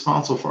most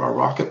responsible for our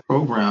rocket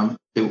program,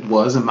 it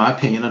was, in my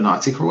opinion, a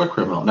Nazi war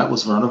criminal. And that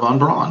was Werner von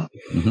Braun,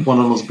 one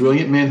of the most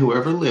brilliant men who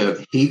ever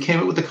lived. He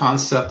came up with the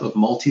concept of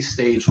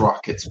multi-stage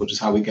rockets, which is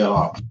how we got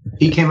off.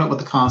 He came up with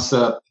the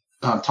concept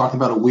talking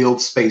about a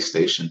wheeled space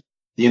station.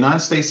 The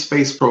United States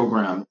space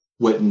program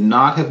would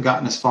not have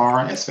gotten as far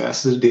as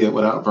fast as it did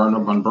without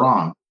Werner von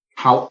Braun.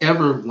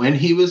 However, when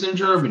he was in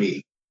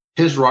Germany,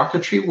 his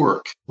rocketry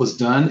work was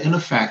done in a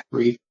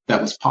factory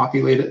that was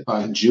populated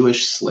by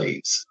Jewish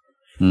slaves.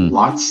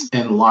 Lots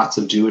and lots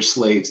of Jewish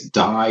slaves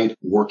died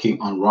working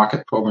on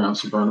rocket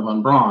programs for Werner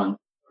von Braun.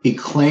 He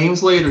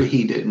claims later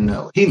he didn't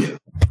know. He knew.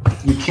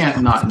 You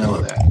can't not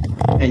know that.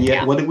 And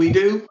yet, what did we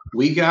do?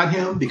 We got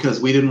him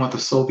because we didn't want the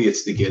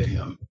Soviets to get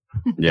him.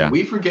 Yeah. And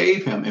we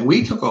forgave him. And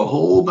we took a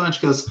whole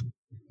bunch because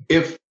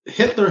if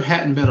Hitler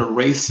hadn't been a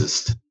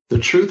racist, the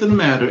truth of the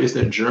matter is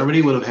that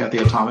Germany would have had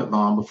the atomic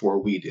bomb before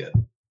we did.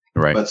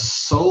 Right. But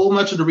so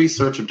much of the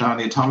research of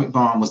the atomic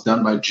bomb was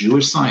done by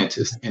Jewish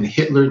scientists, and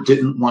Hitler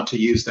didn't want to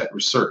use that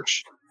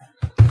research.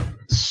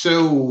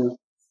 So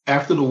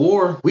after the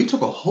war, we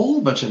took a whole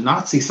bunch of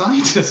Nazi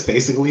scientists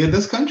basically in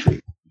this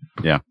country.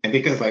 Yeah. And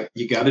because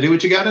you got to do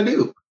what you got to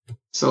do.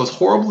 So as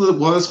horrible as it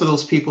was for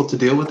those people to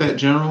deal with that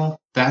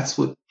general, that's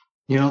what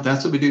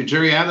we do.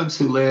 Jerry Adams,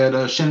 who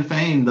led Sinn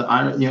Féin, the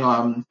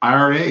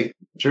IRA,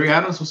 Jerry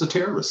Adams was a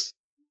terrorist.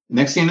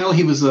 Next thing you know,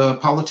 he was a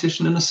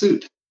politician in a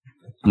suit.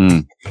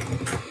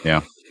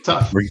 Yeah.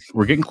 Tough.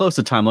 We're getting close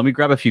to time. Let me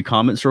grab a few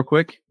comments real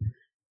quick.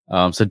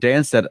 So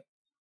Dan said,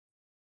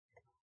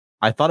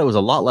 I thought it was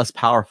a lot less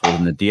powerful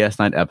than the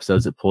DS9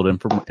 episodes it pulled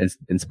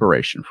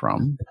inspiration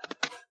from.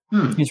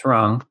 He's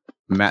wrong.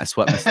 Matt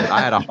Sweatman said, I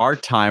had a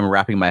hard time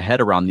wrapping my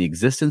head around the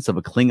existence of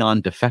a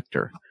Klingon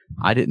defector.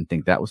 I didn't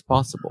think that was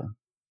possible.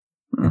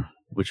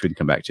 Which we can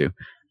come back to.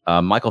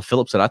 Michael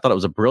Phillips said, I thought it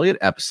was a brilliant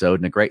episode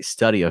and a great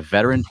study of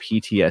veteran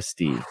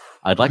PTSD.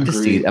 I'd like to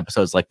see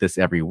episodes like this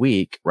every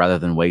week rather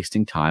than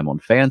wasting time on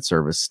fan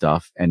service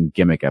stuff and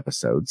gimmick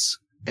episodes.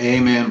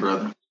 Amen,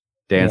 brother.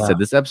 Dan said,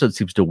 this episode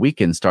seems to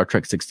weaken Star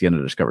Trek 60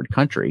 Undiscovered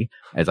Country,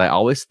 as I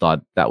always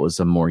thought that was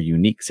a more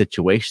unique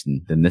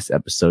situation than this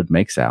episode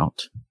makes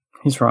out.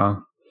 He's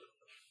wrong.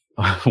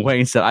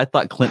 Wayne said, I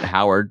thought Clint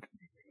Howard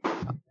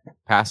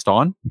passed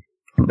on.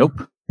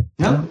 Nope.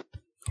 No.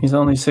 He's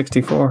only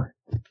 64.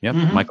 Yep.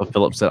 Mm-hmm. Michael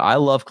Phillips said, I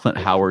love Clint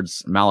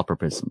Howard's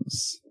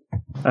malapropisms.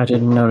 I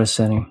didn't notice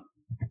any.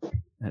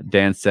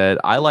 Dan said,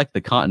 I like the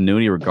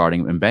continuity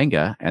regarding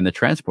M'Benga and the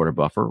transporter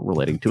buffer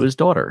relating to his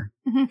daughter.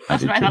 Mm-hmm.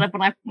 That's what I thought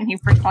of when he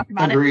first talked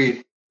about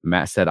it.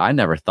 Matt said, I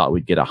never thought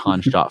we'd get a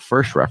Han Shot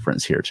first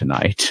reference here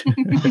tonight.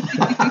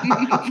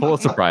 Full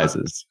of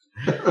surprises.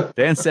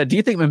 Dan said, do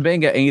you think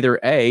M'Benga either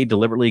A,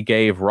 deliberately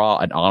gave Ra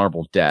an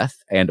honorable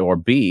death, and or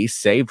B,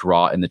 saved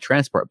Ra in the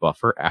transport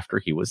buffer after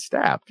he was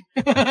stabbed?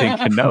 I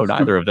think no,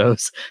 neither of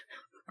those.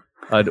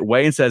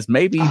 Wayne says,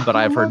 maybe, but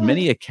I've heard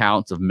many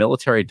accounts of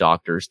military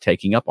doctors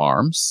taking up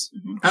arms.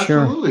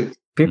 Absolutely. Sure.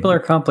 People are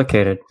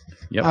complicated.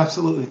 Yep.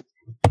 Absolutely.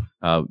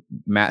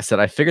 Matt said,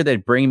 I figured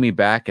they'd bring me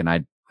back and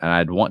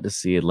I'd want to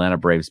see Atlanta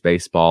Braves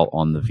baseball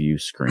on the View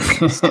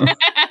screens.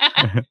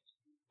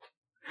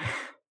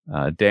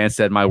 Dan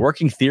said, my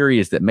working theory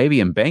is that maybe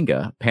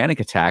M'Benga panic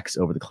attacks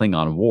over the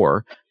Klingon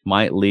War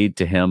might lead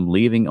to him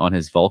leaving on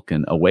his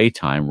Vulcan away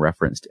time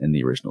referenced in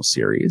the original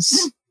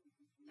series.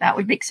 That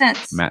would make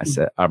sense.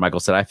 Michael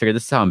said, I figured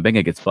this is how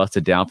M'Benga gets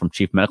busted down from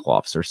chief medical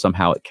officer.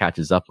 Somehow it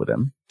catches up with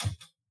him.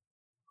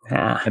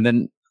 And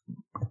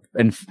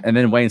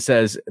then Wayne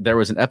says there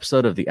was an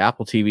episode of the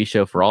Apple TV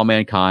show For All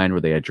Mankind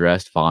where they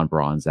addressed Von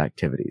Braun's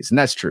activities. And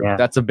that's true. Yeah.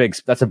 That's a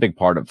big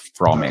part of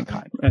For All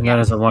Mankind. And that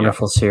is a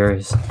wonderful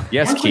series.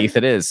 Yes, Keith,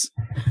 it is.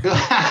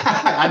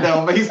 I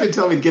know, but he's been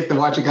telling me to get to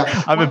watch it.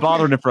 I've been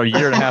bothering him for a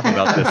year and a half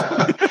about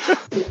this.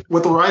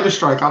 With the writer's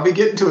strike, I'll be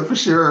getting to it for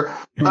sure.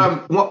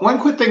 One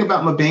quick thing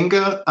about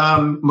M'Benga.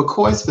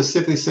 McCoy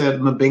specifically said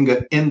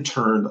M'Benga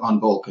interned on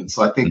Vulcan.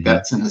 So I think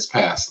that's in his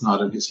past,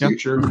 not in his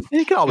future.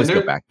 He can always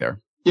go back there.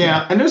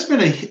 Yeah, and there's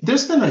been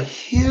a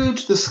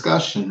huge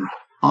discussion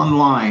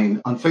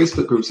online on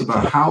Facebook groups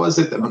about how is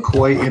it that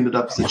McCoy ended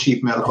up as the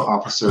chief medical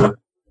officer,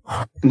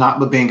 not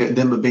M'Benga,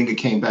 then M'Benga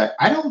came back.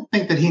 I don't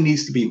think that he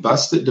needs to be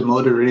busted,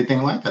 demoted, or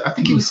anything like that. I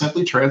think he was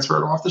simply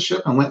transferred off the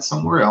ship and went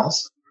somewhere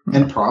else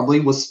and probably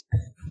was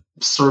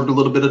served a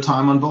little bit of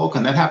time on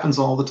Vulcan. That happens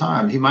all the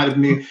time. He might have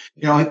been,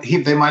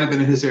 they might have been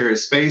in his area of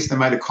space. They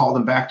might have called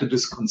him back to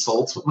just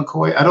consult with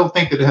McCoy. I don't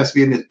think that it has to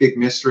be in this big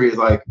mystery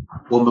like,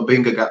 well,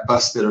 M'Benga got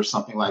busted or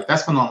something like that.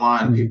 That's been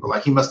online. People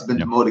like he must have been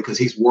demoted because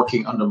he's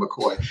working under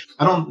McCoy.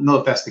 I don't know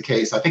if that's the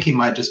case. I think he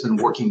might have just been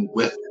working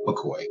with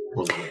McCoy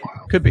for a little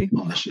while. Could be.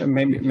 On the ship.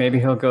 Maybe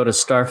he'll go to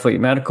Starfleet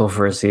Medical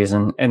for a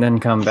season and then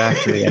come back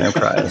to the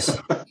Enterprise.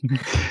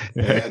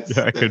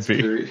 Could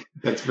be.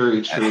 That's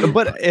very true.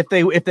 But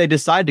if they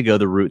decide to go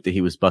the route that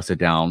he was busted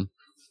down,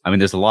 I mean,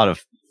 there's a lot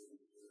of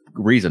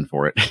reason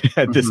for it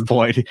at this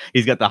point.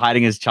 He's got the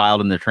hiding his child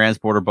in the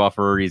transporter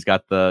buffer. He's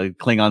got the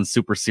Klingon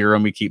super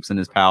serum he keeps in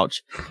his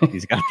pouch.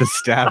 He's got the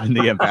stabbing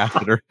the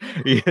ambassador.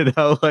 Yeah,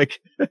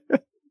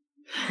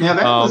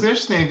 that was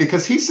interesting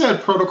because he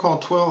said Protocol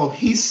 12.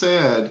 He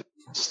said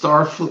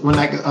Starfleet when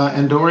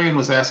Andorian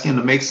was asking him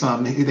to make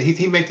some.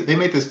 They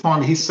made this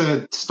point. He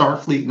said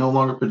Starfleet no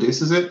longer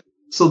produces it.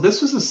 So this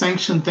was a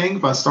sanctioned thing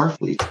by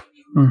Starfleet.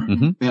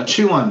 Mm-hmm. Now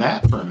chew on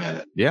that for a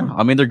minute. Yeah,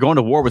 I mean they're going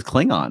to war with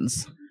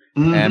Klingons.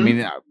 Mm-hmm.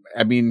 And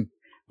I mean,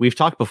 we've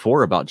talked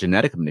before about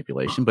genetic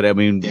manipulation, but I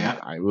mean,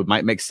 it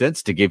might make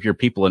sense to give your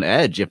people an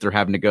edge if they're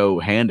having to go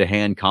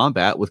hand-to-hand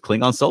combat with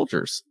Klingon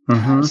soldiers.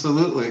 Mm-hmm.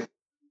 Absolutely.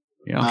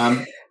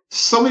 Yeah.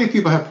 So many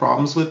people have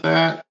problems with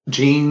that.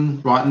 Gene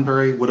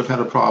Roddenberry would have had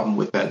a problem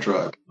with that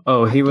drug.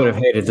 Oh, he would have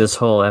hated this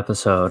whole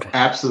episode.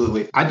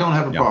 Absolutely. I don't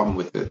have a problem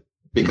with it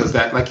because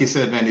that, like you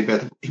said, Vandy,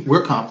 Beth,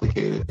 we're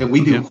complicated and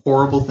we do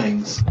horrible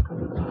things.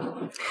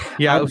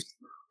 Yeah.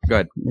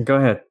 Go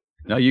ahead.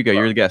 No, you go.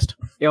 You're the guest.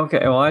 Okay.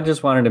 Well, I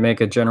just wanted to make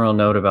a general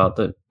note about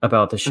the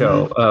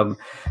show. Mm-hmm.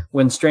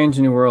 When Strange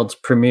New Worlds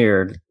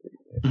premiered,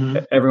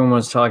 everyone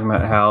was talking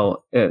about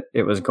how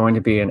it was going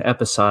to be an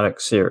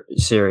episodic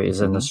series,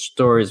 and the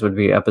stories would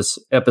be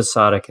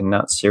episodic and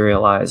not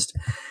serialized.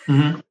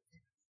 Mm-hmm.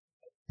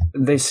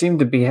 They seem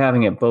to be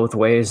having it both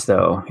ways,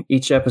 though.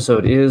 Each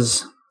episode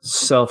is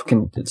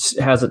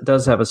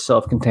does have a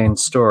self-contained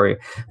story,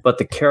 but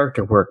the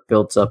character work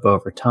builds up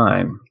over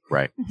time.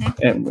 Right.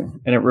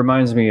 And it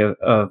reminds me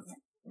of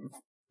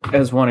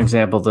as one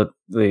example,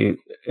 the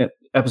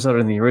episode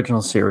in the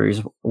original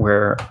series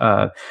where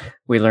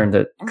we learned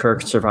that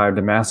Kirk survived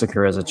a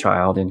massacre as a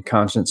child in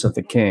Conscience of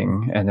the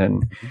King. And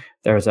then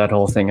there's that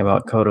whole thing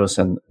about Kodos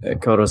and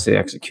Kodos the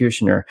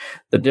Executioner.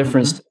 The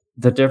difference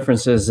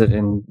is that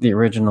in the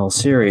original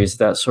series,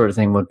 that sort of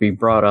thing would be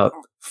brought up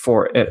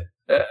for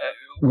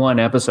one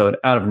episode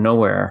out of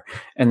nowhere.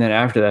 And then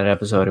after that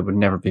episode, it would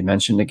never be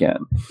mentioned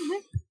again.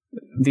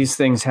 These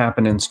things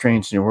happen in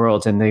Strange New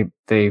Worlds, and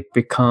they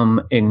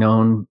become a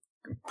known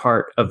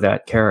part of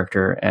that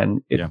character,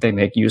 and they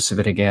make use of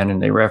it again,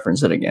 and they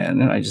reference it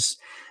again. And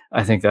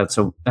I think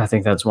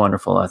that's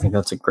wonderful. I think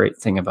that's a great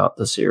thing about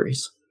the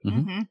series.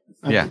 I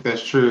think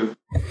that's true.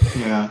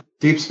 Yeah.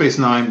 Deep Space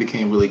Nine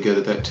became really good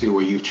at that too,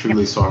 where you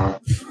truly saw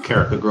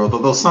character growth.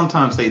 Although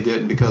sometimes they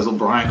didn't, because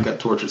O'Brien got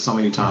tortured so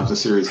many times in the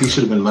series. He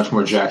should have been much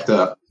more jacked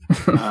up.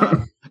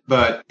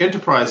 But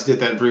Enterprise did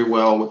that very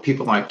well with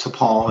people like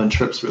T'Pol and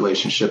Trip's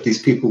relationship.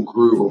 These people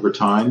grew over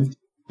time.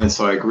 And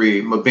so I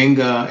agree.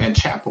 M'Benga and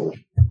Chapel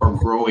are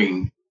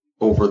growing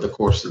over the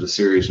course of the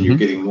series, and you're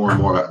getting more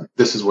and more.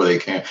 This is where they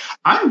can.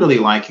 I'm really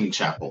liking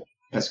Chapel.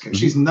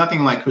 She's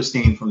nothing like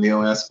Christine from the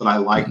OS, but I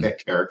like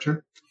that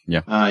character.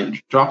 Yeah. You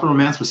drop a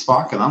romance with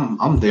Spock, and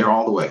I'm there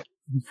all the way.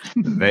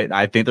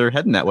 I think they're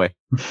heading that way.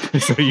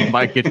 So you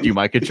might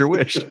get your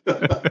wish.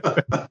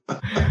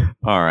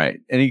 All right.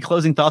 Any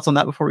closing thoughts on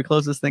that before we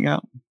close this thing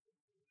out?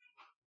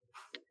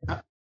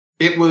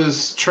 It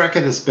was Trek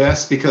at its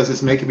best because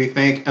it's making me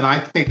think, and I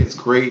think it's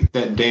great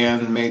that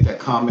Dan made that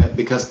comment,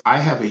 because I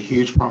have a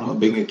huge problem with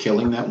Benga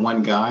killing that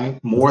one guy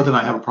more than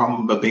I have a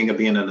problem with Benga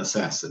being an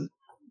assassin.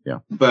 Yeah.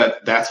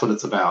 But that's what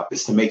it's about,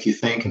 is to make you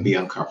think and be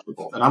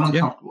uncomfortable. And I'm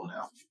uncomfortable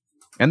now.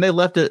 And they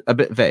left it a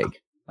bit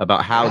vague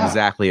about how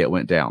exactly it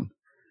went down.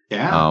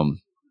 Yeah.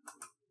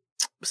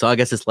 So I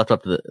guess it's left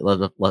up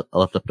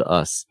to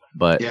us.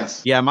 But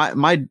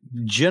my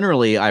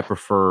generally I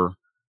prefer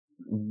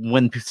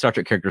when Star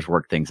Trek characters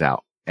work things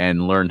out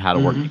and learn how to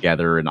work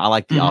together. And I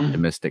like the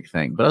optimistic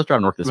thing. But I was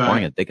driving to work this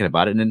morning and thinking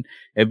about it, and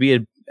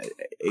it'd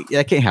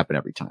that can't happen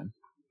every time,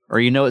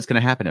 or it's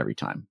going to happen every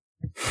time,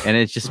 and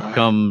it just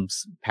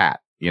becomes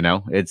pat.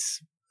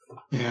 It's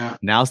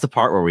now's the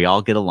part where we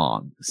all get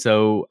along.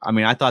 So I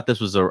mean, I thought this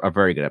was a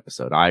very good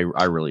episode. I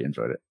really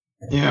enjoyed it.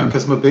 Yeah,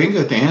 because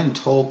M'Benga at the end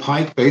told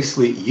Pike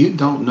basically, "You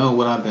don't know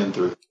what I've been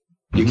through.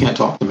 You can't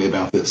talk to me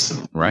about this."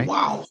 Right?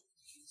 Wow.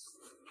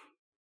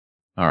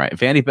 All right,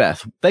 Vandy,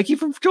 Beth, thank you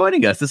for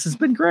joining us. This has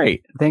been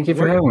great. Thank you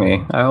for having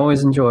me. I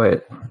always enjoy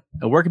it.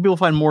 Where can people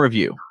find more of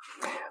you?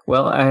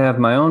 Well, I have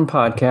my own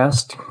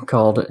podcast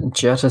called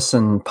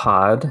Jettison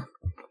Pod,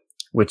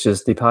 which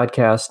is the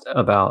podcast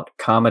about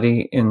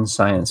comedy in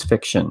science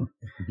fiction.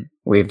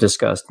 We've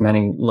discussed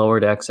many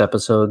Lower Decks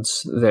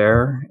episodes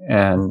there,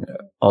 and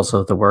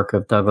also the work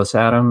of Douglas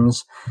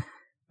Adams.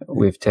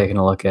 We've taken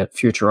a look at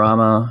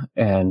Futurama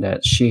and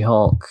at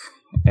She-Hulk,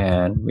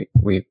 and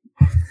we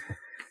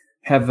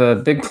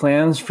have big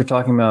plans for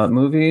talking about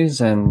movies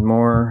and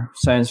more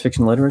science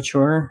fiction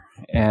literature.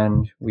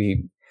 And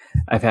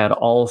I've had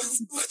all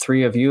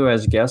three of you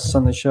as guests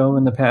on the show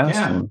in the past,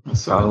 and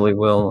probably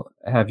will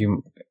have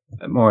you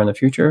more in the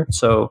future.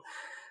 So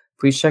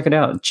please check it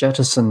out,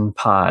 Jettison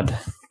Pod.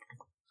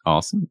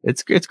 Awesome.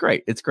 It's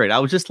great. It's great. I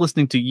was just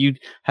listening to you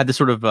had this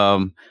sort of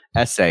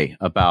essay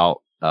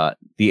about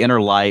the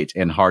inner light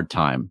and hard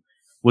time,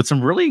 with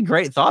some really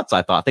great thoughts.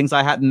 I thought things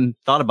I hadn't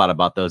thought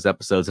about those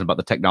episodes, and about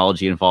the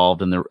technology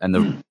involved and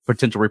the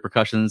potential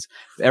repercussions.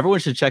 Everyone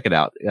should check it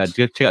out.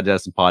 Check out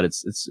Jettison Pod.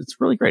 It's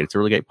really great. It's a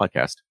really great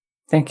podcast.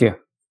 Thank you,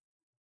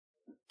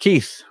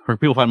 Keith. Where can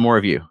people find more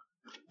of you?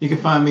 You can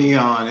find me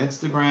on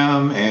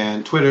Instagram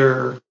and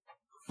Twitter.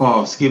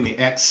 Well,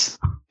 X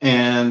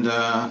and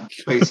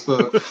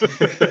Facebook.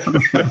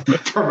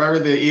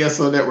 Primarily the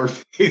ESO Network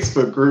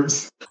Facebook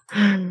groups.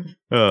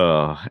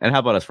 Oh, and how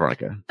about us,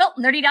 Veronica?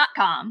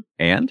 FeltNerdy.com.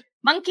 And?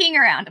 Monkeying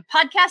Around, a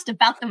podcast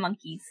about the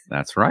monkeys.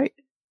 That's right.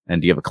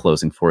 And do you have a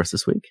closing for us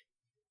this week?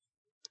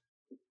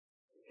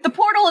 The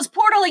portal is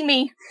portaling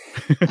me.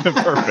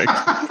 Perfect.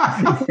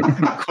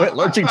 Quit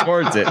lurching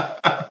towards it.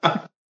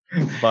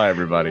 Bye,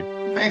 everybody.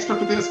 Thanks for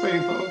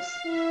participating, folks.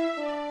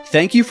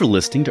 Thank you for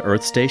listening to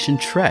Earth Station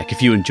Trek.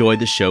 If you enjoyed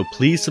the show,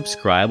 please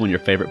subscribe on your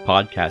favorite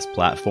podcast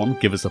platform.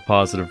 Give us a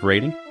positive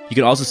rating. You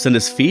can also send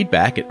us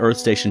feedback at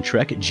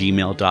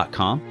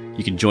earthstationtrek@gmail.com.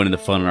 You can join in the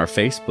fun on our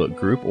Facebook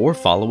group or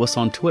follow us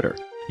on Twitter.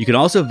 You can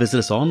also visit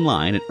us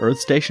online at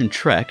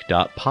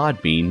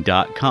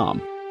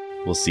earthstationtrek.podbean.com.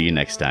 We'll see you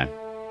next time.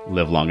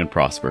 Live long and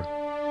prosper.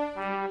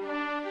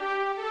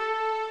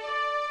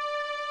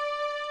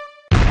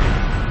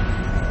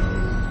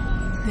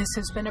 This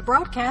has been a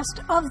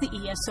broadcast of the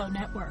ESO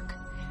Network.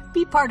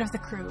 Be part of the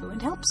crew and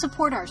help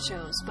support our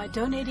shows by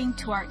donating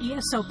to our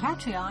ESO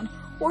Patreon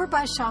or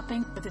by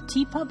shopping at the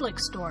TeePublic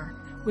store,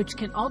 which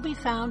can all be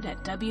found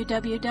at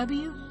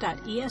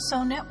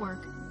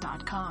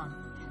www.esonetwork.com.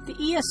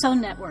 The ESO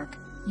Network,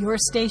 your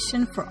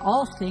station for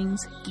all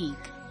things geek.